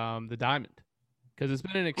to the Diamond, because it's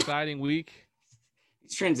been an exciting week.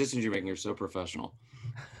 These transitions you're making are so professional.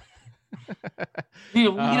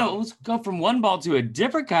 you know, let's go from one ball to a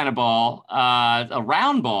different kind of ball, a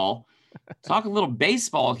round ball. talk a little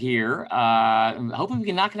baseball here. Hopefully we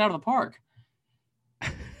can knock it out of the park.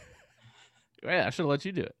 Yeah, I should have let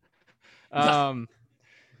you do it.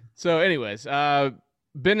 So anyways,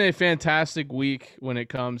 been a fantastic week when it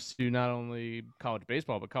comes to not only college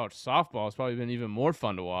baseball, but college softball. It's probably been even more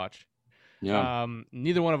fun to watch. Yeah.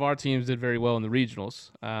 Neither one of our teams did very well in the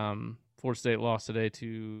regionals. Florida State lost today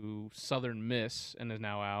to Southern Miss and is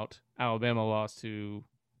now out. Alabama lost to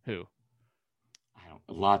who? I don't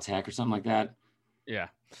know, La Tech or something like that. Yeah.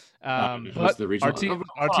 But the regional,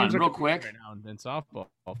 our teams are real quick right now in softball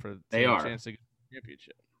for they are. A chance to get the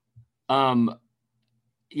championship.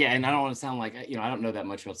 Yeah, and I don't want to sound like, I don't know that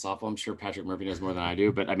much about softball. I'm sure Patrick Murphy knows more than I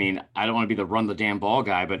do, but I mean, I don't want to be the run the damn ball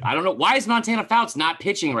guy, but I don't know. Why is Montana Fouts not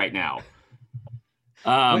pitching right now?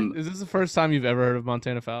 Wait, is this the first time you've ever heard of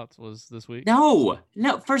Montana Fouts? Was this week? No.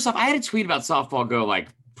 First off, I had a tweet about softball go like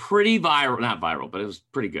pretty viral, not viral, but it was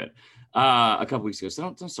pretty good a couple weeks ago. So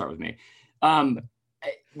don't start with me.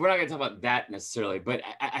 We're not going to talk about that necessarily, but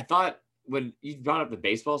I thought when you brought up the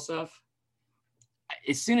baseball stuff,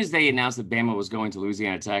 as soon as they announced that Bama was going to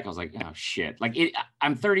Louisiana Tech, I was like, oh shit.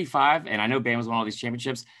 I'm 35 and I know Bama's won all these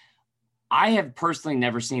championships. I have personally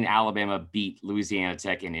never seen Alabama beat Louisiana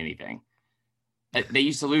Tech in anything. They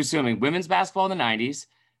used to lose to them in women's basketball in the 90s.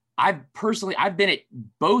 I've been at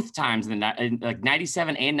both times in like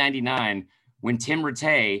 97 and 99 when Tim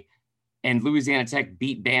Rattay and Louisiana Tech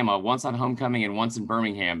beat Bama once on homecoming and once in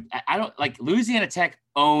Birmingham. I don't like Louisiana Tech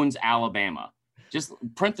owns Alabama. Just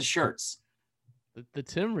print the shirts. The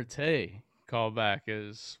Tim Rattay callback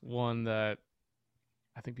is one that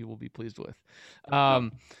I think people will be pleased with.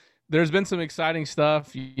 There's been some exciting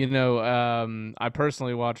stuff. I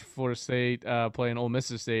personally watched Florida State play in Ole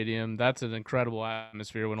Miss's stadium. That's an incredible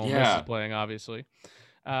atmosphere when Ole Miss is playing, obviously.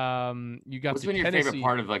 You got What's been your favorite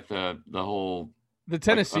part of like the whole the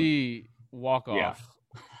Tennessee walk-off?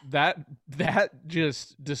 Yeah. That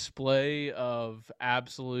just display of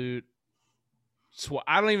absolute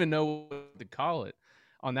I don't even know what to call it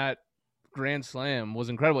on that grand slam was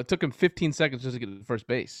incredible. It took him 15 seconds just to get to first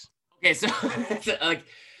base. Okay, so like,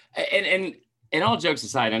 and all jokes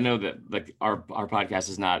aside, I know that like our podcast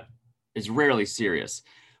is rarely serious,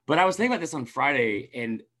 but I was thinking about this on Friday,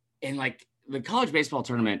 and like the college baseball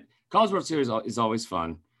tournament, College World Series is always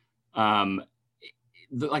fun. The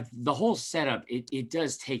whole setup, it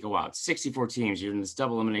does take a while. It's 64 teams. You're in this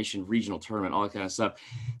double elimination regional tournament, all that kind of stuff.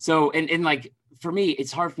 So, and like for me,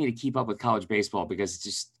 it's hard for me to keep up with college baseball because it's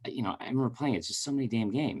just, I remember playing it's just so many damn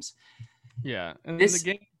games. Yeah, and the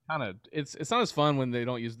game kind of it's not as fun when they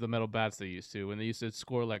don't use the metal bats they used to. When they used to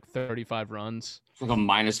score like 35 runs, it's like a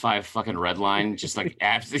 -5 fucking red line, just like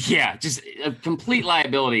just a complete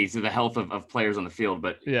liability to the health of players on the field.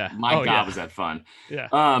 But my God, was that fun? Yeah.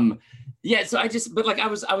 So I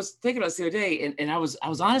was thinking about this the other day, and I was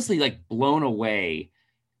honestly like blown away.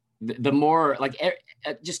 The more like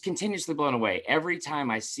just continuously blown away every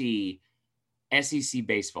time I see SEC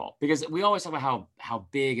baseball, because we always talk about how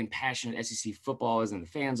big and passionate SEC football is and the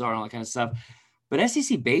fans are and all that kind of stuff. But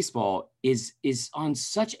SEC baseball is on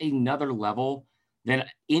such another level than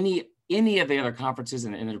any of the other conferences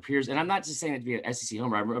and their peers. And I'm not just saying it to be an SEC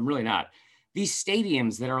homer. I'm really not. These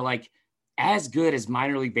stadiums that are like as good as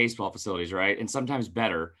minor league baseball facilities, right? And sometimes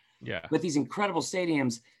better. Yeah. But these incredible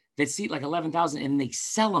stadiums that seat like 11,000 and they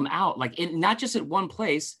sell them out, like not just at one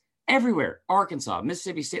place, everywhere. Arkansas,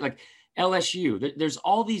 Mississippi State, like LSU. There's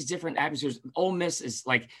all these different atmospheres. Ole Miss is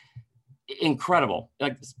like incredible.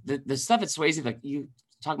 Like the stuff at Swayze, like you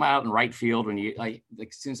talk about out in right field when you like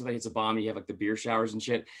as soon as somebody hits a bomb, you have like the beer showers and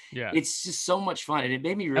shit. Yeah. It's just so much fun. And it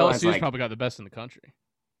made me realize LSU's probably got the best in the country.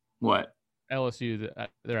 What? LSU,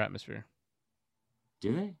 their atmosphere.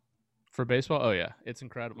 Do they? For baseball? Oh yeah. It's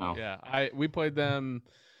incredible. Oh. Yeah. We played them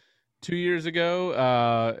 2 years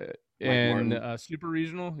ago in Super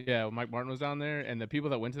Regional. Yeah, Mike Martin was down there, and the people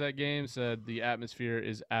that went to that game said the atmosphere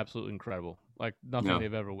is absolutely incredible, like nothing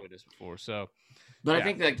they've ever witnessed before. So, but I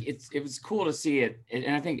think like it was cool to see it,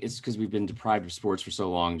 and I think it's because we've been deprived of sports for so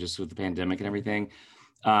long, just with the pandemic and everything.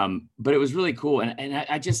 But it was really cool, and I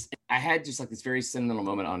had just like this very sentimental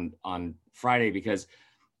moment on Friday because,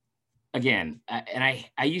 again,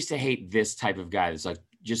 I used to hate this type of guy that's like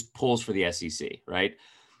just pulls for the SEC, right?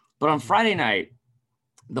 But on Friday night,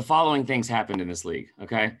 the following things happened in this league.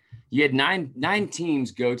 Okay. You had nine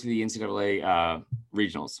teams go to the NCAA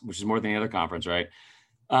regionals, which is more than the other conference, right?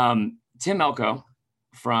 Tim Elko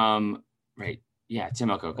from, right. Yeah.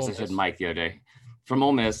 Tim Elko. Cause I said Mike the other day from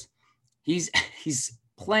Ole Miss. He's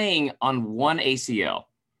playing on one ACL.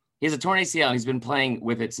 He has a torn ACL and he's been playing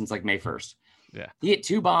with it since like May 1st. Yeah. He hit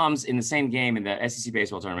 2 bombs in the same game in the SEC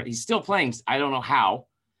baseball tournament. He's still playing. I don't know how.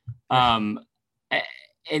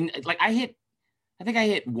 and like I think I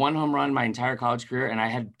hit one home run my entire college career, and I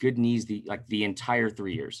had good knees the entire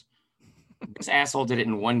 3 years. This asshole did it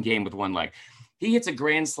in one game with one leg. He hits a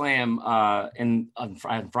grand slam on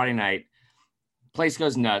Friday night. Place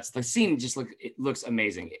goes nuts. The scene just looks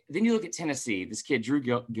amazing. Then you look at Tennessee. This kid, Drew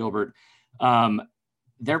Gilbert,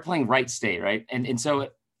 they're playing Wright State, right? And so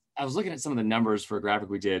I was looking at some of the numbers for a graphic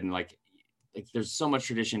we did, and like there's so much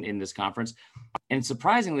tradition in this conference. And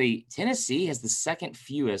surprisingly, Tennessee has the second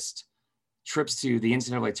fewest trips to the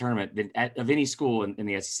NCAA tournament of any school in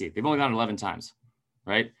the SEC. They've only gone 11 times,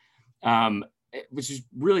 right? Which is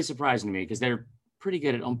really surprising to me because they're pretty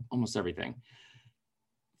good at almost everything.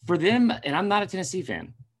 For them, and I'm not a Tennessee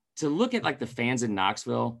fan, to look at like the fans in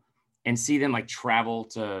Knoxville and see them like travel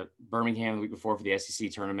to Birmingham the week before for the SEC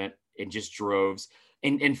tournament in just droves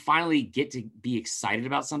and finally get to be excited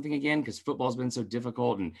about something again, because football's been so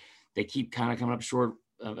difficult and they keep kind of coming up short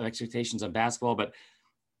of expectations on basketball. But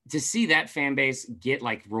to see that fan base get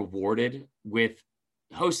like rewarded with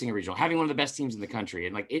hosting a regional, having one of the best teams in the country,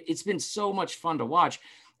 and like it's been so much fun to watch.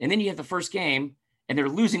 And then you have the first game and they're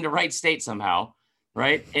losing to Wright State somehow,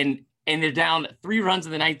 right? And they're down 3 runs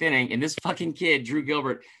in the 9th inning, and this fucking kid, Drew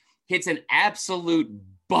Gilbert, hits an absolute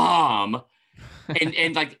bomb.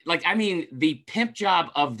 And like I mean, the pimp job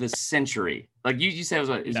of the century. Like you said,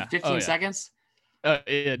 it was 15 seconds?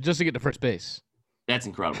 Yeah, just to get to first base. That's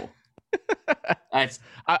incredible.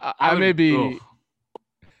 I may be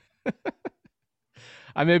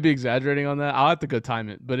I may be exaggerating on that. I'll have to go time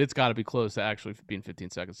it, but it's got to be close to actually being 15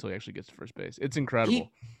 seconds till he actually gets to first base. It's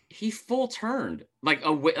incredible. He full turned like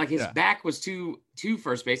his back was to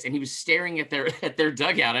first base, and he was staring at their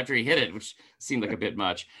dugout after he hit it, which seemed like a bit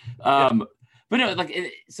much. But no,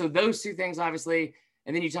 so those two things obviously,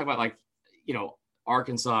 and then you talk about like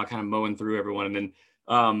Arkansas kind of mowing through everyone, and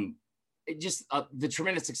then the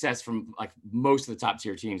tremendous success from like most of the top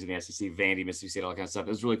tier teams in the SEC, Vandy, Mississippi State, all that kind of stuff. It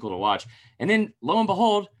was really cool to watch. And then lo and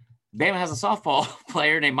behold, Bama has a softball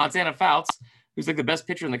player named Montana Fouts, who's like the best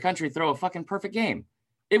pitcher in the country, throw a fucking perfect game.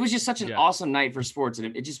 It was just such an awesome night for sports.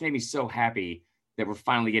 And it just made me so happy that we're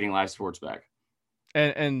finally getting live sports back.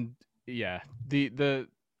 And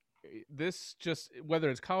this just, whether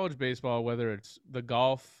it's college baseball, whether it's the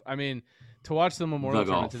golf, I mean, to watch the Memorial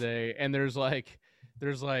Tournament today, and there's like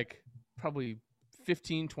probably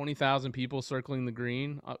 20,000 people circling the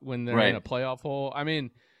green when they're in a playoff hole. I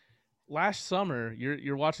mean, last summer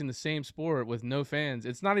you're watching the same sport with no fans.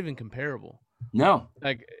 It's not even comparable. No,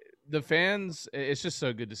 like the fans, it's just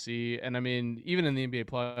so good to see. And I mean, even in the NBA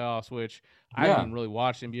playoffs, which I haven't really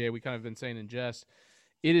watched NBA, we kind of been saying in jest,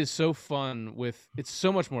 it is so fun it's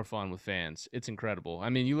so much more fun with fans. It's incredible. I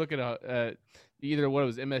mean, you look at either what it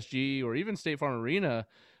was MSG or even State Farm Arena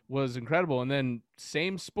was incredible. And then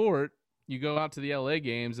same sport, you go out to the LA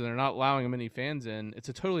games and they're not allowing many fans in. It's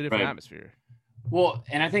a totally different atmosphere. Well,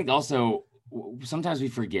 and I think also sometimes we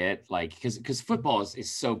forget, like, because football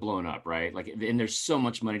is so blown up, right? Like, and there's so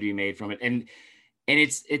much money to be made from it. And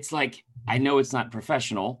it's like, I know it's not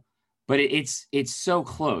professional, but it's so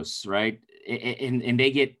close, right? And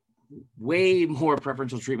they get way more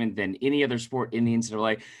preferential treatment than any other sport in the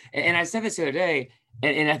NCAA. And I said this the other day,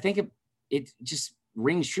 and I think it just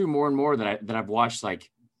rings true more and more that I've watched like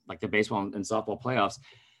the baseball and softball playoffs.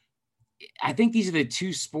 I think these are the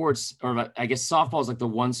two sports, or I guess softball is like the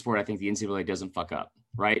one sport I think the NCAA doesn't fuck up,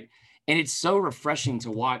 right? And it's so refreshing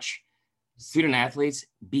to watch student athletes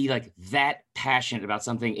be like that passionate about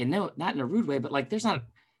something, and no, not in a rude way, but like is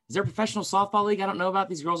there a professional softball league I don't know about?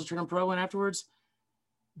 These girls are turning pro and afterwards?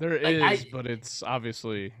 There is, but it's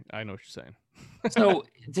obviously, I know what you're saying. So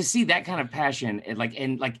to see that kind of passion and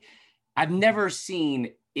I've never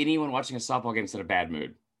seen anyone watching a softball game in a bad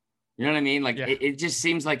mood. You know what I mean? Like it just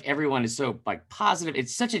seems like everyone is so like positive.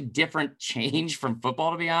 It's such a different change from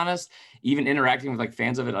football, to be honest. Even interacting with like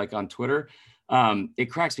fans of it, like on Twitter, it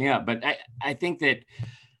cracks me up. But I think that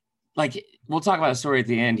like we'll talk about a story at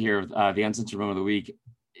the end here, the Uncensored Moment of the Week.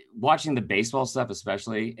 Watching the baseball stuff,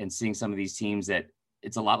 especially, and seeing some of these teams that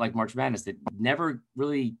it's a lot like March Madness that never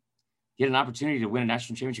really get an opportunity to win a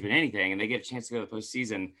national championship in anything, and they get a chance to go to the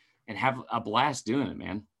postseason and have a blast doing it,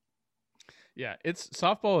 man. Yeah,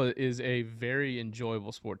 softball is a very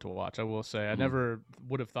enjoyable sport to watch. I will say, I never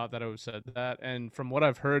would have thought that I would have said that. And from what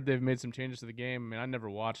I've heard, they've made some changes to the game. I mean, I never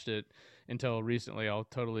watched it until recently. I'll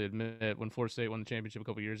totally admit, when Florida State won the championship a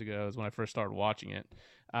couple years ago is when I first started watching it.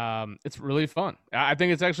 It's really fun. I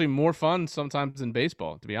think it's actually more fun sometimes than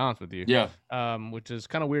baseball, to be honest with you. Yeah. Which is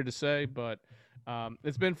kind of weird to say, but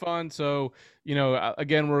it's been fun. So,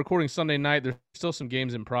 again, we're recording Sunday night. There's still some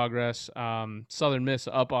games in progress. Southern Miss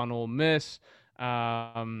up on Ole Miss.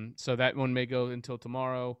 So that one may go until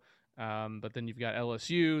tomorrow. But then you've got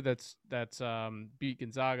LSU that's beat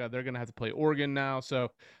Gonzaga. They're going to have to play Oregon now. So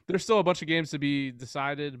there's still a bunch of games to be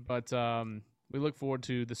decided, but we look forward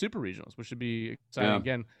to the super regionals, which should be exciting.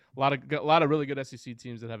 Again, a lot of really good SEC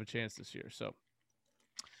teams that have a chance this year. So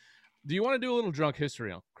do you want to do a little drunk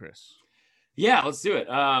history, Chris? Yeah, let's do it.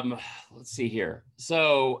 Let's see here.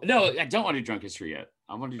 So no, I don't want to do drunk history yet.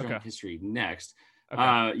 I want to do drunk history next.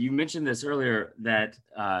 Okay. You mentioned this earlier that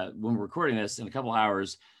when we're recording this in a couple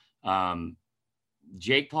hours,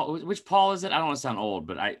 Jake Paul, which Paul is it? I don't want to sound old,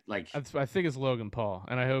 but I think it's Logan Paul,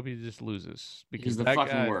 and I hope he just loses because he's the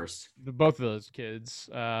fucking worst. Both of those kids,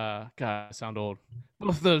 God, I sound old.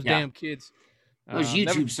 Both of those damn kids. Those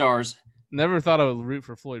YouTube stars. Never thought I would root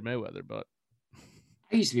for Floyd Mayweather, but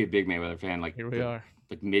I used to be a big Mayweather fan. Like here we are,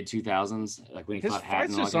 like mid 2000s, like when he fought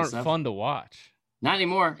Hatton. His fights just aren't fun to watch. Not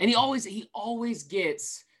anymore. And he always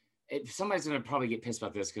gets. Somebody's gonna probably get pissed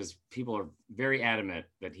about this because people are very adamant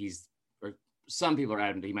that some people are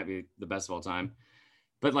adamant that he might be the best of all time.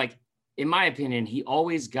 But like, in my opinion, he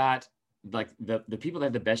always got like the people that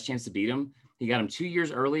had the best chance to beat him. He got him 2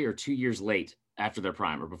 years early or 2 years late after their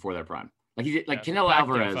prime or before their prime. Like he did, like Canelo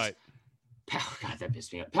Alvarez. Fight. Oh God, that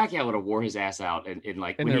pissed me off. Pacquiao would have wore his ass out in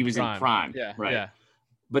when he was in prime. Yeah, right. Yeah.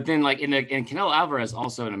 But then like in Canelo Alvarez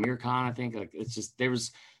also and Amir Khan, I think like it's just there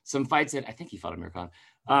was some fights that I think he fought Amir Khan.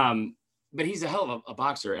 But he's a hell of a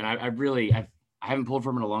boxer, and I haven't pulled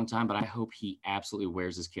from him in a long time, but I hope he absolutely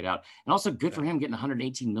wears this kid out. And also good for him getting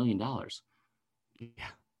 $118 million. Yeah,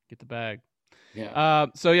 get the bag. Yeah.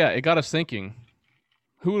 So yeah, it got us thinking.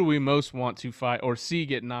 Who would we most want to fight or see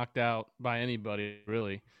get knocked out by anybody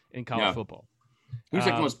really in college football? Who's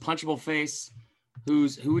like the most punchable face? Who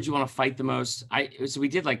would you want to fight the most? So we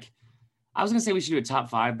did like, I was gonna say we should do a top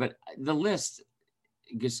 5, but the list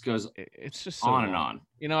just goes it's just so on long. And on.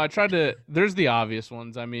 You know, I tried to. There's the obvious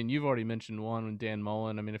ones. I mean, you've already mentioned one with Dan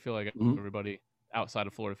Mullen. I mean, I feel like everybody outside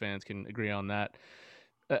of Florida fans can agree on that.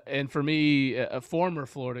 And for me, a former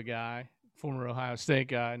Florida guy, former Ohio State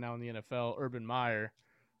guy, now in the NFL, Urban Meyer,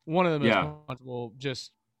 one of the most punchable.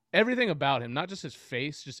 Just everything about him, not just his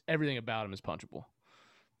face, just everything about him is punchable.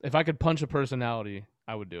 If I could punch a personality,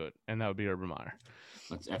 I would do it, and that would be Urban Meyer.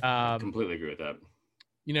 I completely agree with that.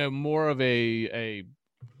 You know, more of a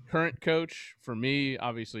current coach for me,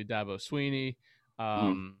 obviously Dabo Swinney.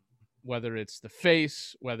 Whether it's the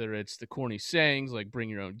face, whether it's the corny sayings like "bring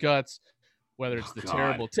your own guts," whether it's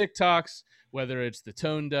terrible TikToks, whether it's the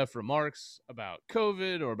tone deaf remarks about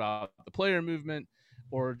COVID or about the player movement,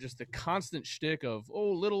 or just the constant shtick of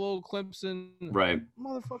little old Clemson, right?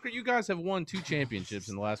 Motherfucker, you guys have won 2 championships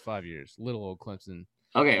in the last 5 years. Little old Clemson.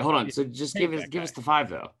 Okay, hold on. So just give us the 5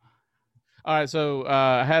 though. All right, so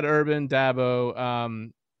I had Urban,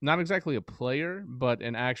 Dabo, not exactly a player, but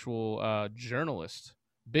an actual journalist,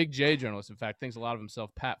 big J journalist. In fact, thinks a lot of himself,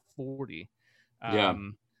 Pat 40.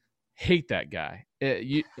 Hate that guy.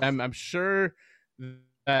 I'm sure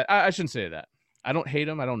that I shouldn't say that. I don't hate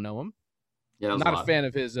him. I don't know him. Yeah, I'm not a fan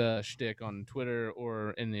of his shtick on Twitter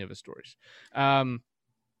or any of his stories.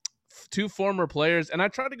 2 former players, and I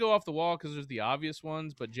tried to go off the wall because there's the obvious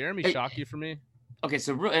ones, but Jeremy Shockey for me. Okay,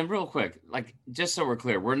 so real quick, like just so we're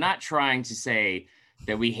clear, we're not trying to say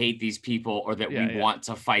that we hate these people or that we want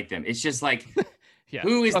to fight them. It's just like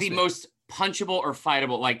who is the most punchable or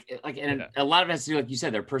fightable? And a lot of it has to do, like you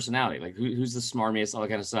said, their personality. Like who's the smarmiest, all that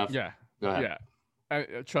kind of stuff. Yeah. Go ahead. Yeah.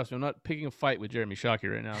 Trust me, I'm not picking a fight with Jeremy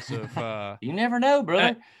Shockey right now. So if you never know,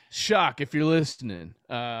 brother. Shock, if you're listening.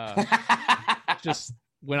 Just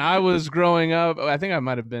when I was growing up, I think I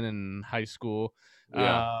might have been in high school.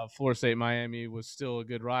 Florida State Miami was still a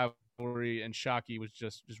good rivalry, and Shockey was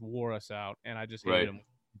just wore us out, and I just hated him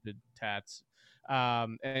with the tats.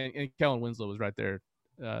 And Kellen Winslow was right there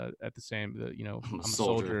at the same. I'm a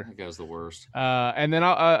soldier. That guy was the worst. And then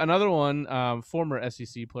another one, former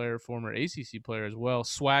SEC player, former ACC player as well,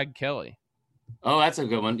 Swag Kelly. Oh, that's a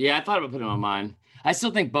good one. Yeah, I thought about putting him on mine. I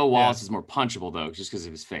still think Bo Wallace is more punchable though, just because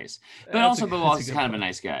of his face. But also, Bo Wallace is kind of a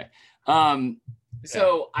nice guy.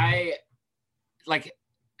 So I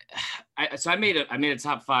made a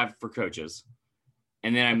top 5 for coaches,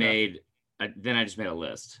 and then I just made a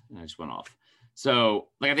list and I just went off. So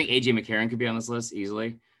I think AJ McCarron could be on this list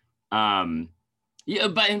easily. But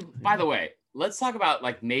by the way, let's talk about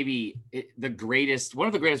maybe one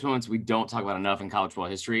of the greatest moments we don't talk about enough in college football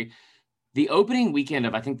history. The opening weekend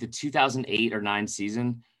of I think the 2008 or 9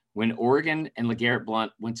 season, when Oregon and LeGarrette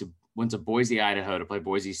Blount went to Boise, Idaho to play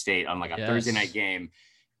Boise State on a Thursday night game,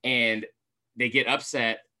 and they get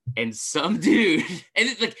upset, and some dude, and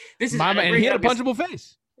this is, and he had a punchable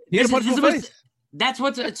face. That's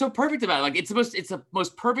what's so perfect about it. It's the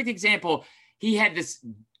most perfect example. He had this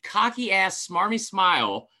cocky ass, smarmy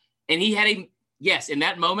smile, And he had in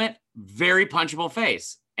that moment, very punchable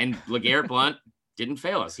face. And LeGarrette Blount didn't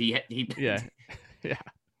fail us. He yeah.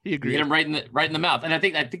 He agreed. Hit him right in the mouth. And I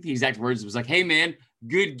think the exact words was like, "Hey man,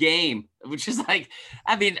 good game," which is like,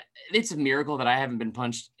 I mean, it's a miracle that I haven't been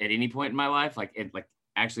punched at any point in my life, like it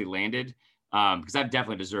actually landed, because I've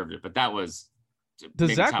definitely deserved it. But that was.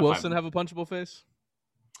 Does Zach Wilson have a punchable face?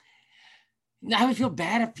 No, I would feel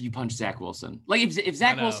bad if you punched Zach Wilson. Like if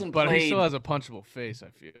Zach Wilson played, but he still has a punchable face. I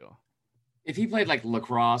feel if he played like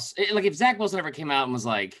lacrosse, like if Zach Wilson ever came out and was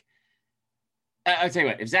like, I'll tell you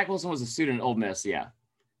what, if Zach Wilson was a student at Ole Miss, yeah.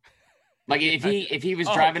 Like if he was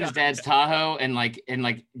driving his dad's Tahoe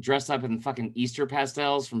and dressed up in fucking Easter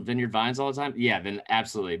pastels from Vineyard Vines all the time, yeah, then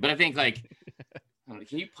absolutely. But I think like,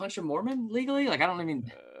 can you punch a Mormon legally? Like I don't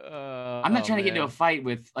even. I'm not trying to get into a fight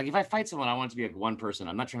with like if I fight someone, I want it to be like one person.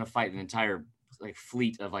 I'm not trying to fight an entire like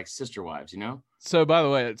fleet of like sister wives, you know. So by the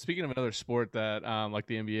way, speaking of another sport that like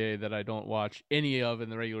the NBA that I don't watch any of in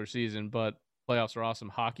the regular season, but playoffs are awesome.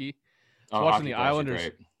 Hockey. Watching the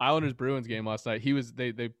Islanders Bruins game last night.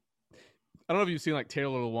 They I don't know if you've seen like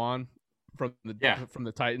Taylor Lewan from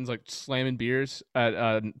the Titans like slamming beers at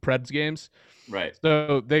Preds games. Right.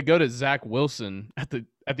 So they go to Zach Wilson at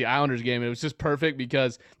the Islanders game. And it was just perfect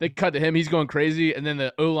because they cut to him. He's going crazy, and then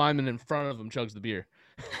the O lineman in front of him chugs the beer.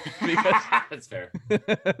 That's fair.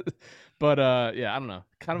 But yeah, I don't know.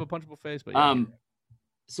 Kind of a punchable face, but yeah.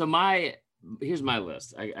 So here's my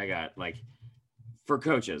list. I got like for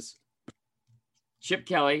coaches. Chip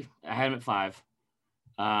Kelly, I had him at 5.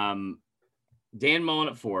 Dan Mullen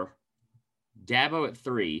at 4. Dabo at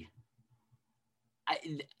 3.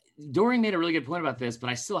 Doering made a really good point about this, but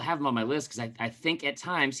I still have him on my list because I think at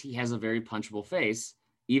times he has a very punchable face,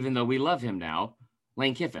 even though we love him now.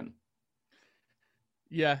 Lane Kiffin.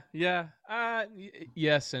 Yeah.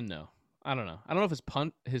 Yes and no. I don't know. I don't know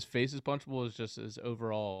if his face is punchable, is just his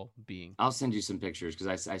overall being. I'll send you some pictures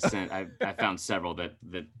because I found several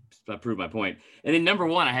that prove my point. And then number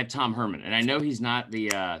 1, I had Tom Herman, and I know he's not the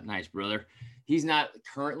nice brother. He's not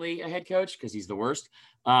currently a head coach because he's the worst.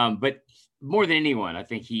 But more than anyone, I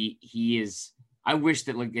think he is. I wish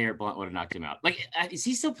that LeGarrette Blount would have knocked him out. Like, is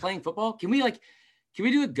he still playing football? Can we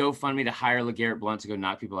do a GoFundMe to hire LeGarrette Blount to go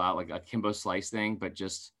knock people out, like a Kimbo Slice thing, but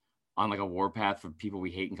just on like a warpath for people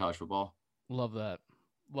we hate in college football? Love that.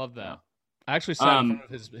 Yeah. I actually sat in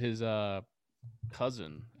front of his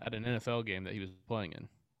cousin at an NFL game that he was playing in.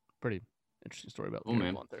 Pretty interesting story about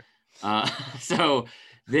LeGarrette Blount there. So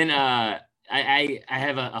then I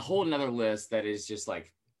have a whole another list that is just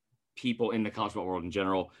like people in the college football world in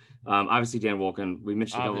general. Obviously Dan Wolken, we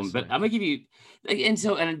mentioned a couple of them, but I'm gonna give you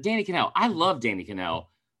and Danny Cannell. I love Danny Cannell,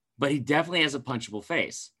 but he definitely has a punchable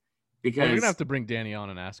face because you're gonna have to bring Danny on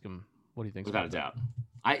and ask him what he thinks. Without a doubt.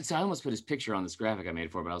 I almost put his picture on this graphic I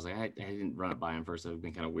made for him, but I was like, I didn't run it by him first. It would have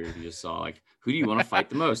been kind of weird if you just saw like, who do you want to fight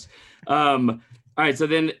the most? All right, so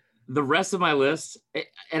then the rest of my list,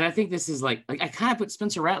 and I think this is like I kind of put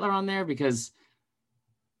Spencer Rattler on there because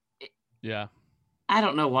I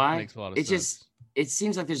don't know why. Makes a lot of sense. It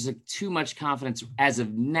seems like there's like too much confidence as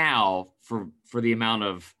of now for the amount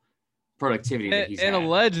of productivity that he's had.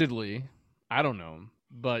 Allegedly, I don't know him,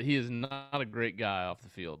 but he is not a great guy off the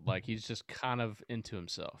field. Like he's just kind of into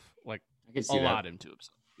himself, like I can see a lot into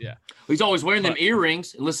himself. Yeah, he's always wearing them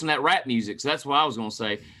earrings and listening to that rap music. So that's what I was gonna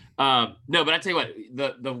say. No, but I tell you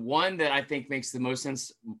what, the one that I think makes the most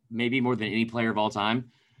sense, maybe more than any player of all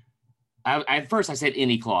time. At first I said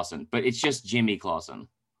any Clausen, but it's just Jimmy Clausen.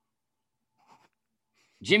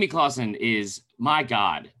 Jimmy Clausen is, my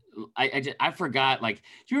God. I forgot, like,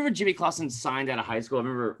 do you remember Jimmy Clausen signed out of high school? I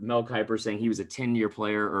remember Mel Kiper saying he was a 10-year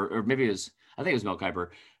player, or maybe I think it was Mel Kiper,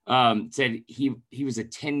 said he was a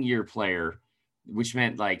 10-year player, which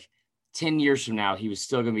meant like 10 years from now, he was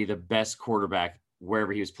still going to be the best quarterback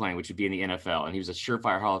wherever he was playing, which would be in the NFL. And he was a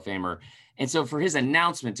surefire Hall of Famer. And so for his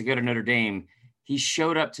announcement to go to Notre Dame, he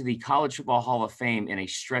showed up to the College Football Hall of Fame in a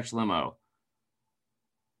stretch limo.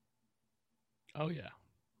 Oh, yeah.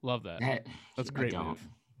 Love that. That's a great move.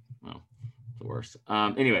 Well, the worst.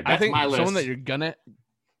 Anyway, that's my list. Someone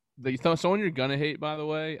you're gonna hate, by the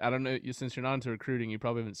way. I don't know, since you're not into recruiting, you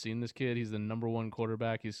probably haven't seen this kid. He's the number 1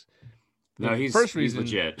 quarterback. He's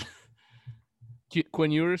legit.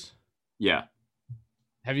 Quinn Ewers? Yeah.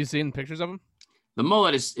 Have you seen pictures of him? The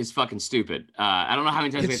mullet is fucking stupid. I don't know how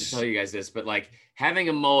many times we have to tell you guys this, but like having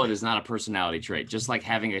a mullet is not a personality trait. Just like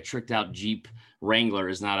having a tricked out Jeep Wrangler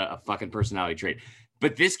is not a fucking personality trait.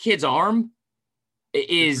 But this kid's arm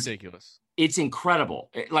is ridiculous. It's incredible.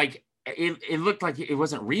 It looked like it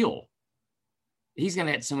wasn't real. He's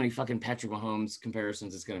gonna have so many fucking Patrick Mahomes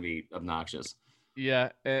comparisons. It's gonna be obnoxious. Yeah,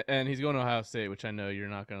 and he's going to Ohio State, which I know you're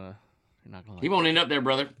not gonna like. He won't end up there,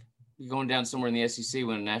 brother. going down somewhere in the SEC,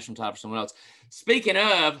 win a national title for someone else. Speaking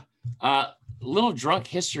of, little drunk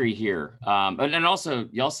history here. And also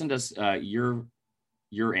y'all send us your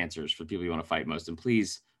answers for people you want to fight most. And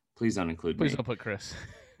please don't include me. Please don't put Chris.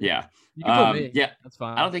 Yeah. You can put me. Yeah. That's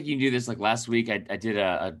fine. I don't think you can do this. Like last week, I did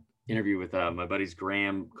a interview with my buddies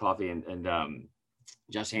Graham Coffee and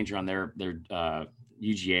Josh Hanger on their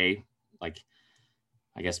UGA, like,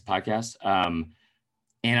 I guess, podcast.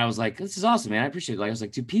 And I was like, this is awesome, man. I appreciate it. Like, I was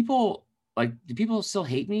like, do people still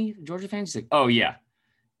hate me, Georgia fans? He's like, oh yeah,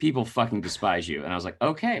 people fucking despise you. And I was like,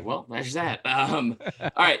 okay, well, there's that. All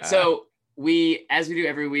right. So as we do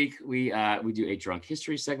every week, we do a drunk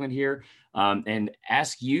history segment here, and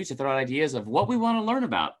ask you to throw out ideas of what we want to learn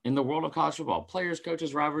about in the world of college football, players,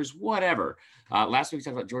 coaches, rivalries, whatever. Last week we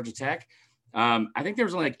talked about Georgia Tech. I think there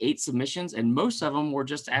was only like 8 submissions, and most of them were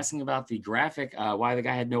just asking about the graphic, why the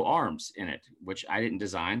guy had no arms in it, which I didn't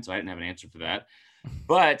design, so I didn't have an answer for that.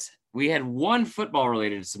 But we had one football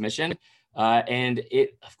related submission, and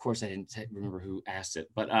it, of course, I didn't remember who asked it,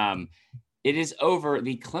 but it is over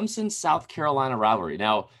the Clemson South Carolina rivalry.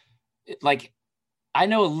 Now, I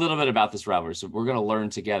know a little bit about this rivalry, so we're going to learn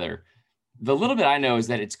together. The little bit I know is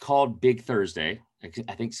that it's called Big Thursday.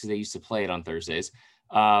 I think they used to play it on Thursdays.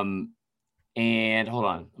 And hold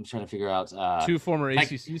on, I'm trying to figure out 2 former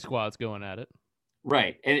ACC squads going at it.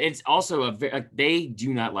 Right, and it's also they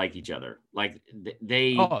do not like each other. Like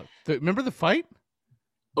they. Remember the fight?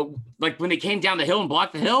 Like when they came down the hill and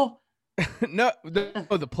blocked the hill. No,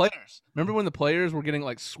 the players. Remember when the players were getting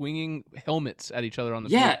like swinging helmets at each other on the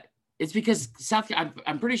field? Yeah, it's because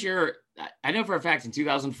I'm pretty sure. I know for a fact in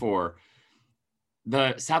 2004,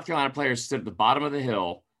 the South Carolina players stood at the bottom of the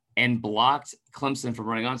hill and blocked Clemson from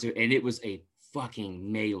running onto it, and it was a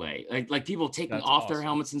fucking melee. Like people taking off their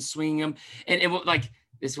helmets and swinging them, and it was like,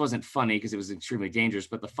 this wasn't funny because it was extremely dangerous.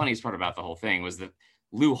 But the funniest part about the whole thing was that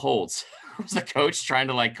Lou Holtz was the coach trying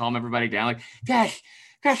to like calm everybody down, like, guys,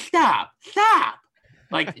 stop.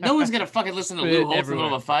 Like no one's gonna fucking listen to Lou Holtz in the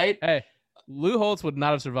middle of a fight. Hey, Lou Holtz would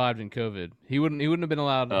not have survived in COVID. He wouldn't have been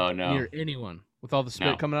allowed near anyone with all the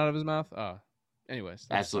spit coming out of his mouth. Anyways,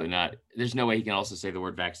 absolutely not. There's no way he can also say the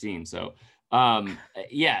word vaccine. So,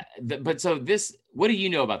 yeah. But so this, what do you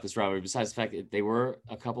know about this rivalry besides the fact that they were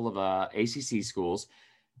a couple of ACC schools?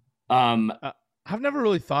 I've never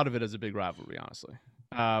really thought of it as a big rivalry, honestly.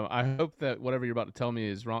 I hope that whatever you're about to tell me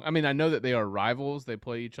is wrong. I mean, I know that they are rivals. They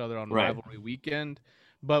play each other on rivalry weekend.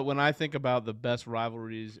 But when I think about the best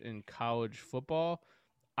rivalries in college football,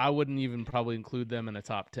 I wouldn't even probably include them in a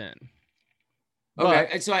top 10.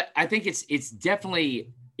 Okay, so I think it's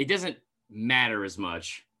definitely, it doesn't matter as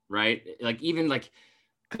much, right? Like even like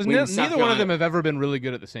because neither one of them have ever been really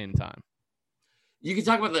good at the same time. You can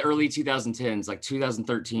talk about the early 2010s, like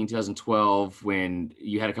 2013, 2012, when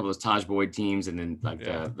you had a couple of those Taj Boyd teams and then like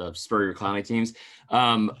the Spurrier Clowney teams.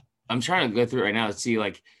 I'm trying to go through it right now to see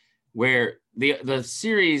like where the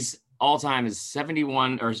series all time is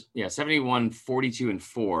 71, 42 and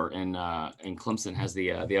 4, and Clemson has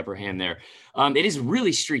the upper hand there. It is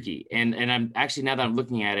really streaky, and I'm actually, now that I'm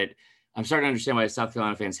looking at it, I'm starting to understand why South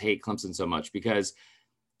Carolina fans hate Clemson so much, because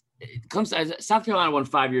South Carolina won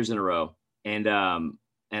 5 years in a row, and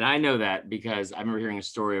I know that because I remember hearing a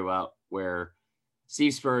story about where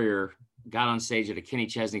Steve Spurrier got on stage at a Kenny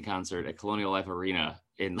Chesney concert at Colonial Life Arena,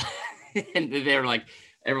 and they were like,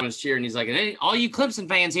 everyone's cheering. He's like, hey, all you Clemson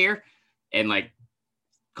fans here, and like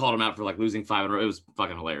called him out for like losing 5 in a row. It was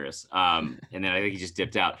fucking hilarious. And then I think he just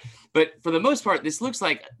dipped out. But for the most part, this looks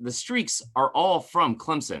like the streaks are all from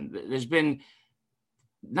Clemson. There's been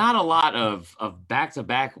not a lot of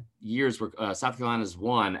back-to-back years where South Carolina's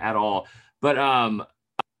won at all. But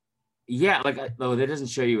yeah, like though that doesn't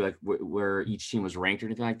show you like where each team was ranked or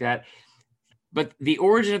anything like that. But the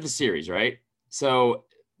origin of the series, right? So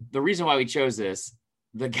the reason why we chose this,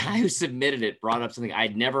 the guy who submitted it brought up something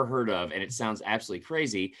I'd never heard of, and it sounds absolutely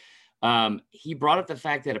crazy. He brought up the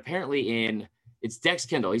fact that apparently it's Dex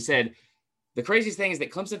Kendall. He said, the craziest thing is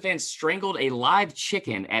that Clemson fans strangled a live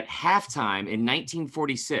chicken at halftime in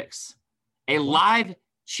 1946. A live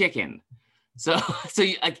chicken. So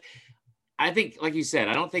like, I think, like you said,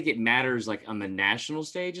 I don't think it matters like on the national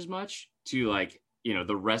stage as much to like, you know,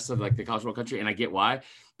 the rest of like the college football country, and I get why.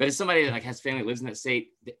 But as somebody that like has family that lives in that state,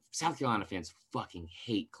 South Carolina fans fucking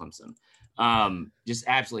hate Clemson. Just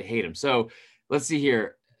absolutely hate them. So let's see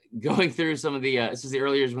here. Going through some of the this is the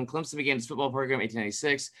early years when Clemson began its football program in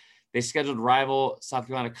 1896. They scheduled rival South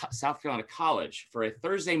Carolina College for a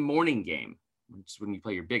Thursday morning game, which is when you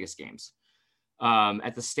play your biggest games,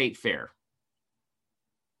 at the State Fair.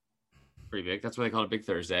 Pretty big. That's why they call it Big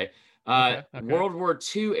Thursday. Okay. World War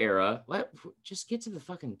II era. Just get to the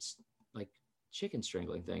fucking like chicken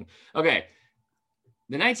strangling thing. Okay.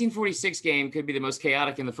 The 1946 game could be the most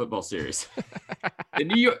chaotic in the football series. The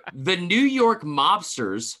New York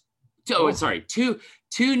mobsters.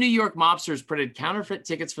 Two New York mobsters printed counterfeit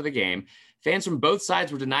tickets for the game. Fans from both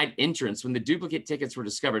sides were denied entrance when the duplicate tickets were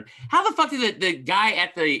discovered. How the fuck did the guy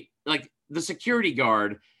at the security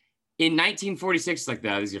guard in 1946 like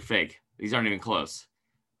that? These are fake. These aren't even close.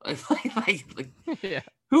 Yeah.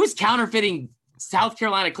 Who's counterfeiting South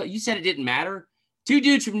Carolina? You said it didn't matter. Two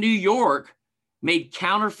dudes from New York made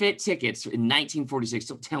counterfeit tickets in 1946.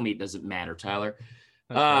 Don't tell me it doesn't matter, Tyler.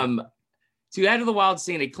 To add to the wild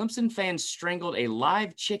scene, a Clemson fan strangled a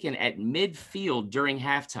live chicken at midfield during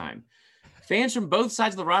halftime. Fans from both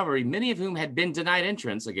sides of the rivalry, many of whom had been denied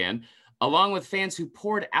entrance again, along with fans who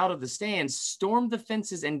poured out of the stands, stormed the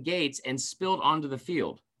fences and gates and spilled onto the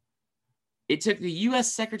field. It took the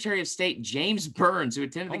U.S. Secretary of State James Burns, who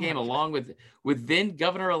attended the game along with then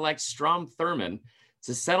Governor-elect Strom Thurmond,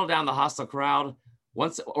 to settle down the hostile crowd.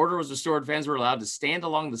 Once order was restored, fans were allowed to stand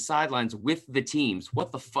along the sidelines with the teams.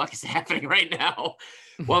 What the fuck is happening right now?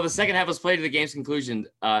 While the second half was played to the game's conclusion,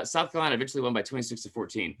 South Carolina eventually won by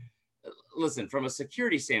 26-14. Listen, from a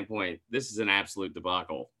security standpoint, this is an absolute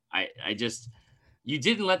debacle. You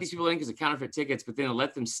didn't let these people in because of counterfeit tickets, but then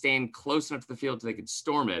let them stand close enough to the field so they could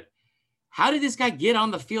storm it. How did this guy get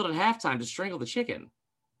on the field at halftime to strangle the chicken?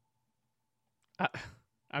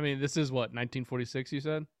 I mean, this is what, 1946, you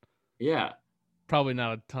said? Yeah. Probably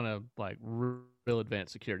not a ton of real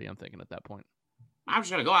advanced security, I'm thinking at that point. I'm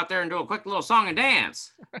just going to go out there and do a quick little song and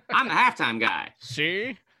dance. I'm the halftime guy.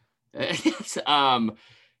 See?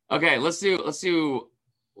 Okay, let's do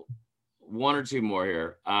one or two more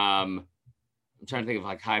here. I'm trying to think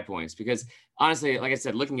of high points because honestly, like I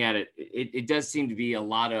said, looking at it does seem to be a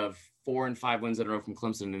lot of 4 and 5 wins in a row from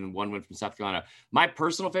Clemson and 1 win from South Carolina. My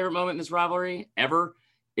personal favorite moment in this rivalry ever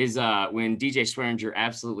is when DJ Swearinger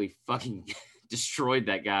absolutely fucking destroyed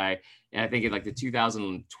that guy. And I think in the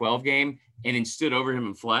 2012 game and then stood over him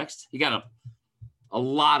and flexed. He got a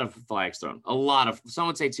lot of flags thrown, some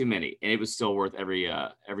would say too many, and it was still worth every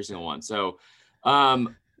single one. So,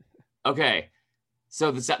 okay. So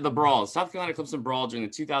the brawl, South Carolina Clemson brawl during the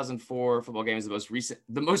 2004 football game is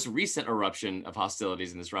the most recent eruption of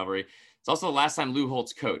hostilities in this rivalry. It's also the last time Lou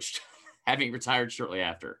Holtz coached, having retired shortly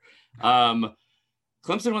after.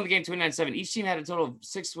 Clemson won the game 29-7. Each team had a total of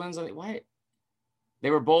 6 wins. Why? They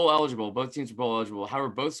were bowl eligible. Both teams were bowl eligible. However,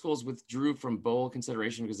 both schools withdrew from bowl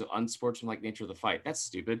consideration because of unsportsmanlike nature of the fight. That's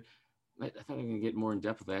stupid. I thought I was going to get more in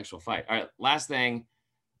depth with the actual fight. All right, last thing.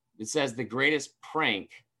 It says the greatest prank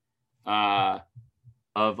of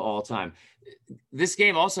all time. This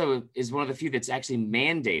game also is one of the few that's actually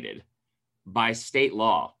mandated by state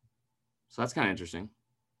law. So that's kind of interesting.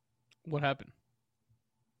 What happened?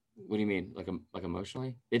 What do you mean? Like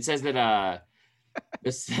emotionally? It says that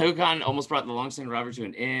the SoCon almost brought the long-standing rivalry to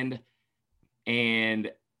an end.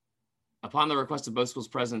 And upon the request of both schools'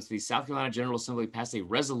 presidents, the South Carolina General Assembly passed a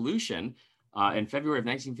resolution in February of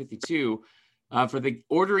 1952 for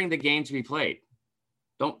ordering the game to be played.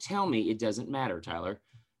 Don't tell me it doesn't matter, Tyler.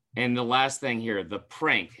 And the last thing here, the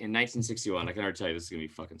prank in 1961. I can already tell you this is going to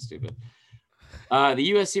be fucking stupid.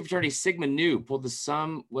 The USC fraternity Sigma Nu pulled what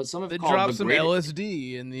some have called dropped some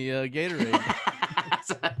LSD in the Gatorade.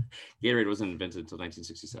 Gatorade wasn't invented until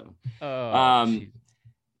 1967.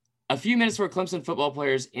 A few minutes before Clemson football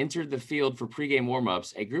players entered the field for pregame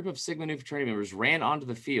warmups, a group of Sigma Nu fraternity members ran onto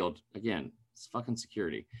the field. Again, it's fucking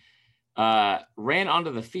security. Ran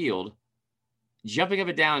onto the field, jumping up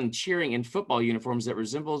and down and cheering in football uniforms that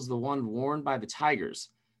resembles the one worn by the Tigers.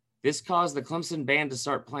 This caused the Clemson band to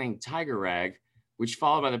start playing Tiger Rag, which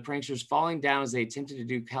followed by the pranksters falling down as they attempted to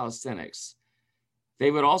do calisthenics.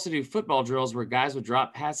 They would also do football drills where guys would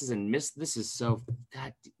drop passes and miss. This is so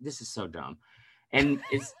dumb. And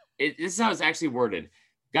this is how it's actually worded.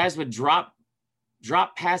 Guys would drop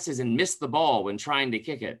passes and miss the ball when trying to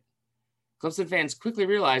kick it. Clemson fans quickly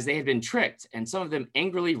realized they had been tricked, and some of them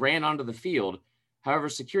angrily ran onto the field. However,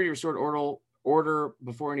 security restored order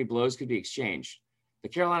before any blows could be exchanged. The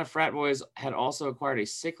Carolina frat boys had also acquired a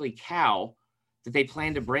sickly cow that they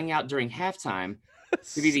planned to bring out during halftime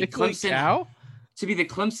to be the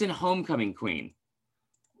Clemson homecoming queen.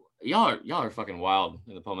 Y'all are fucking wild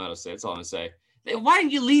in the Palmetto State. That's all I'm gonna say. Why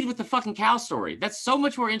didn't you lead with the fucking cow story? That's so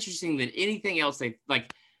much more interesting than anything else. They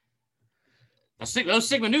like those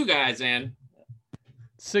Sigma Nu guys, man.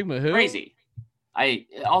 Sigma who? Crazy. I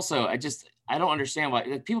don't understand why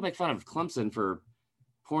people make fun of Clemson for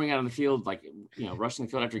pouring out on the field, rushing the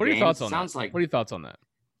field after games. What are your thoughts on that? What are your thoughts on that?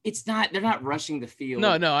 They're not rushing the field.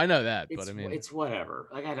 No, I know that, but I mean, it's whatever.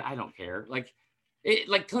 I don't care.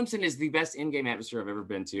 Like Clemson is the best in-game atmosphere I've ever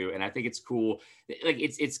been to, and I think it's cool. Like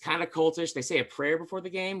it's kind of cultish. They say a prayer before the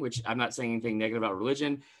game, which I'm not saying anything negative about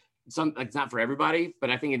religion. It's not for everybody,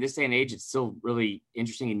 but I think in this day and age, it's still really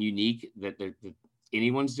interesting and unique that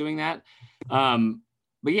anyone's doing that.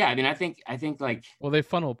 But yeah, I mean, I think like, well, they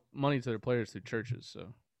funnel money to their players through churches,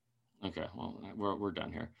 so okay, well, we're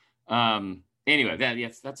done here. Anyway,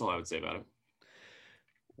 that's all I would say about it.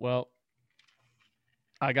 Well,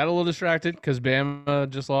 I got a little distracted because Bama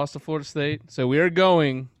just lost to Florida State. So we are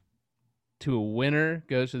going to a winner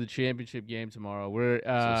goes to the championship game tomorrow.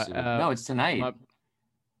 No, it's tonight.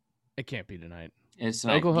 It can't be tonight. It's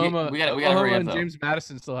Oklahoma. We got to Oklahoma hurry up, and though. James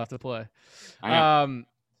Madison still have to play. I know.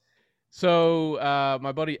 So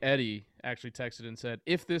my buddy Eddie actually texted and said,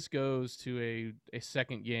 if this goes to a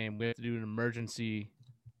second game, we have to do an emergency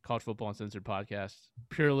College Football Uncensored podcast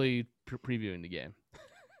purely previewing the game.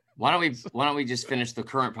 Why don't we just finish the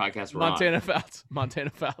current podcast we're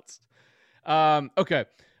Montana Fouts. Okay.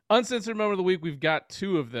 Uncensored moment of the week. We've got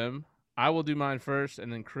 2 of them. I will do mine first,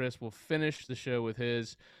 and then Chris will finish the show with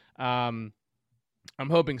his. I'm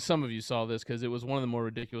hoping some of you saw this because it was one of the more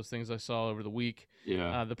ridiculous things I saw over the week.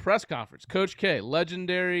 Yeah. The press conference. Coach K,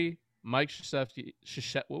 legendary Mike Krzyzewski,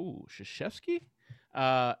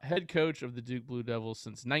 head coach of the Duke Blue Devils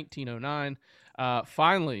since 1909,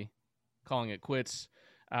 finally calling it quits.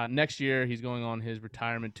 Next year, he's going on his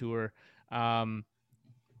retirement tour.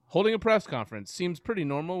 Holding a press conference seems pretty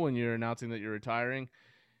normal when you're announcing that you're retiring.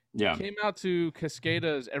 Yeah. Came out to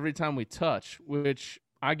Cascadas every time we touch, which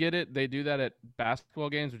I get it. They do that at basketball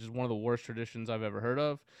games, which is one of the worst traditions I've ever heard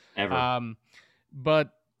of. Ever.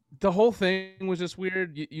 But the whole thing was just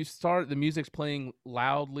weird. You start, the music's playing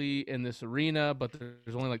loudly in this arena, but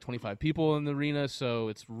there's only like 25 people in the arena, so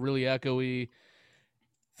it's really echoey.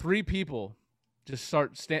 3 people just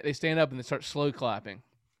they stand up and they start slow clapping.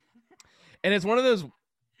 And it's one of those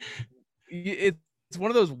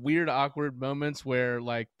weird, awkward moments where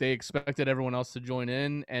like they expected everyone else to join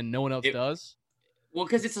in and no one else does. Well,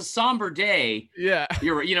 because it's a somber day. Yeah.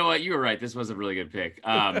 You know what? You were right. This was a really good pick.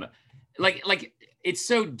 Like it's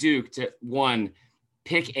so Duke to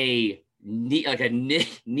pick a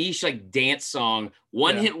niche like dance song,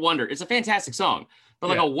 hit wonder. It's a fantastic song, but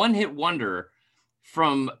like a one-hit wonder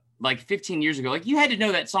from like 15 years ago, like you had to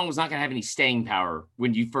know that song was not going to have any staying power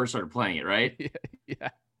when you first started playing it, right? Yeah.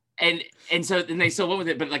 And so then they still went with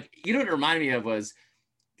it, but like, you know what it reminded me of was,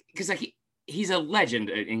 because like he's a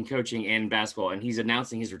legend in coaching and basketball, and he's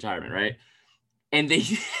announcing his retirement, right? And they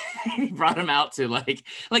brought him out to like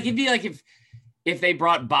it'd be like if they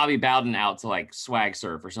brought Bobby Bowden out to like swag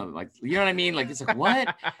surf or something, like, you know what I mean? Like, it's like,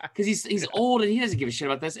 what? Because he's old and he doesn't give a shit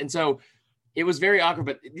about this. And so it was very awkward.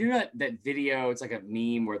 But you know that video? It's like a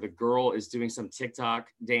meme where the girl is doing some TikTok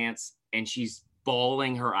dance and she's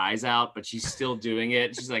bawling her eyes out, but she's still doing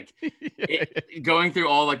it. She's like going through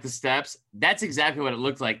all like the steps. That's exactly what it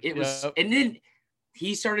looked like. It was, and then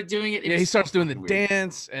he started doing it. He starts doing the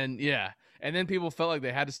dance, and and then people felt like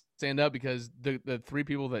they had to stand up because the 3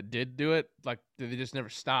 people that did do it, like they just never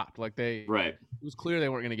stopped. Like it was clear they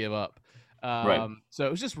weren't going to give up. So it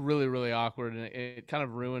was just really, really awkward, and it kind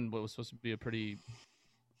of ruined what was supposed to be a pretty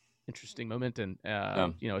interesting moment and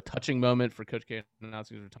a touching moment for Coach K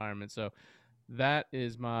announcing his retirement. So that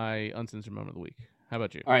is my uncensored moment of the week. How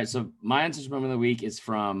about you? All right, so my uncensored moment of the week is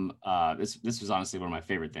from this was honestly one of my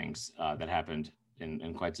favorite things that happened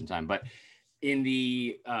in quite some time. But in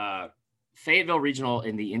the Fayetteville Regional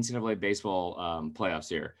in the NCAA baseball playoffs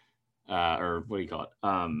here, or what do you call it?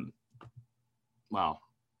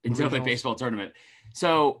 NCAA baseball tournament.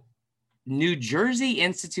 So New Jersey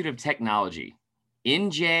Institute of Technology,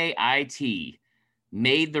 NJIT,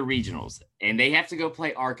 made the regionals, and they have to go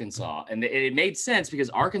play Arkansas. And it made sense because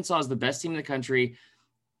Arkansas is the best team in the country.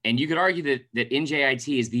 And you could argue that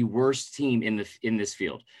NJIT is the worst team in this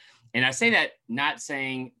field. And I say that not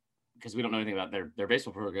saying because we don't know anything about their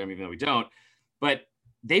baseball program, even though we don't, but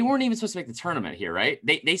they weren't even supposed to make the tournament here, right?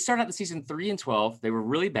 They started out the season 3-12. They were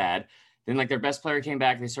really bad. Then like their best player came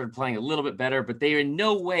back. They started playing a little bit better, but they in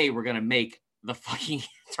no way were going to make the fucking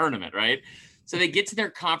tournament, right? So they get to their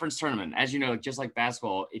conference tournament. As you know, just like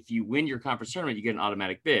basketball, if you win your conference tournament, you get an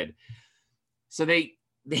automatic bid. So they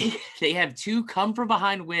have 2 come from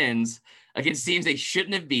behind wins against teams they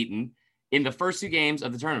shouldn't have beaten in the first 2 games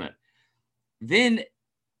of the tournament. Then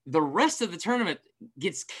the rest of the tournament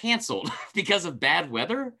gets canceled because of bad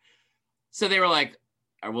weather. So they were like,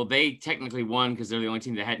 well, they technically won because they're the only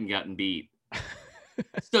team that hadn't gotten beat.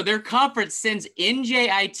 So their conference sends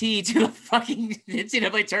NJIT to the fucking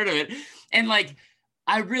NCAA tournament. And like,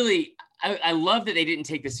 I love that they didn't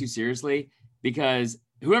take this too seriously, because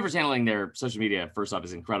whoever's handling their social media, first off,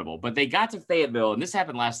 is incredible. But they got to Fayetteville, and this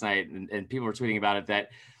happened last night, and people were tweeting about it. That,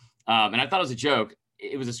 and I thought it was a joke.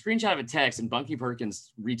 It was a screenshot of a text, and Bunky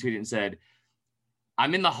Perkins retweeted and said,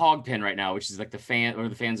 "I'm in the hog pen right now," which is like the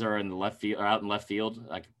fans are in the left field or out in left field,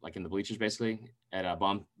 like in the bleachers, basically at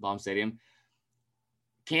Baum Stadium.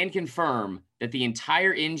 Can confirm that the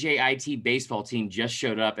entire NJIT baseball team just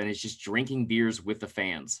showed up and is just drinking beers with the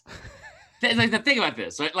fans. Like, the thing about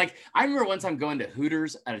this, like I remember one time going to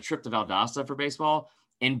Hooters at a trip to Valdosta for baseball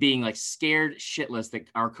and being like scared shitless that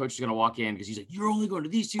our coach is going to walk in because he's like, "You're only going to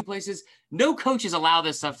these 2 places." No coaches allow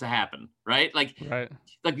this stuff to happen, right? Like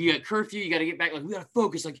you got curfew, you got to get back. Like, we got to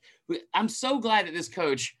focus. Like, I'm so glad that this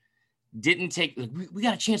coach didn't take, like, we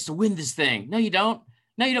got a chance to win this thing. No, you don't.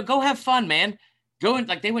 No, you don't. Go have fun, man. Go in,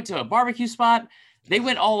 like, they went to a barbecue spot. They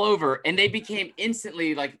went all over, and they became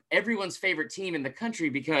instantly like everyone's favorite team in the country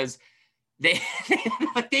because they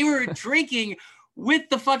were drinking with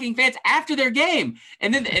the fucking fans after their game.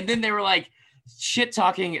 And then they were like shit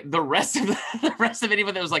talking the rest of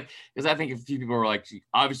anyone that was like, because I think a few people were like,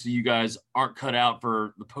 "Obviously you guys aren't cut out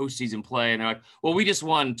for the postseason play." And they're like, "Well, we just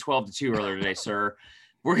won 12-2 earlier today, sir.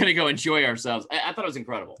 We're going to go enjoy ourselves." I thought it was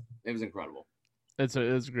incredible. It was incredible. It's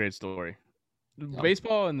a great story.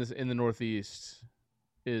 Baseball in the Northeast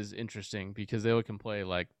is interesting because they can play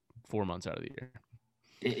like 4 months out of the year.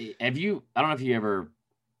 I don't know if you ever,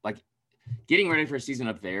 like, getting ready for a season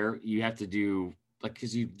up there, you have to do, like,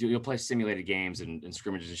 because you'll play simulated games and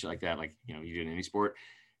scrimmages and shit like that, like, you know, you do in any sport,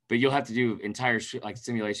 but you'll have to do entire like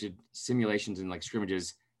simulations and like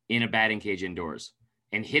scrimmages in a batting cage indoors,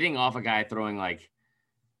 and hitting off a guy throwing like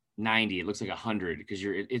 90, it looks like 100 because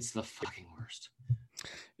it's the fucking worst.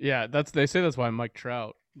 Yeah, they say that's why Mike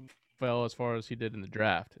Trout fell as far as he did in the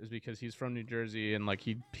draft, is because he's from New Jersey and like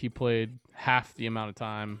he played half the amount of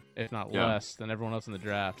time, if not less, than everyone else in the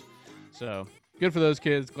draft. So good for those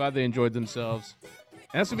kids. Glad they enjoyed themselves. And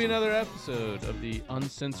that's gonna be another episode of the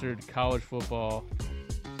Uncensored College Football.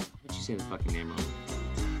 Why'd you say the fucking name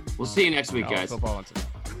wrong? We'll see you next week, guys. Football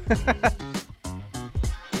Uncensored.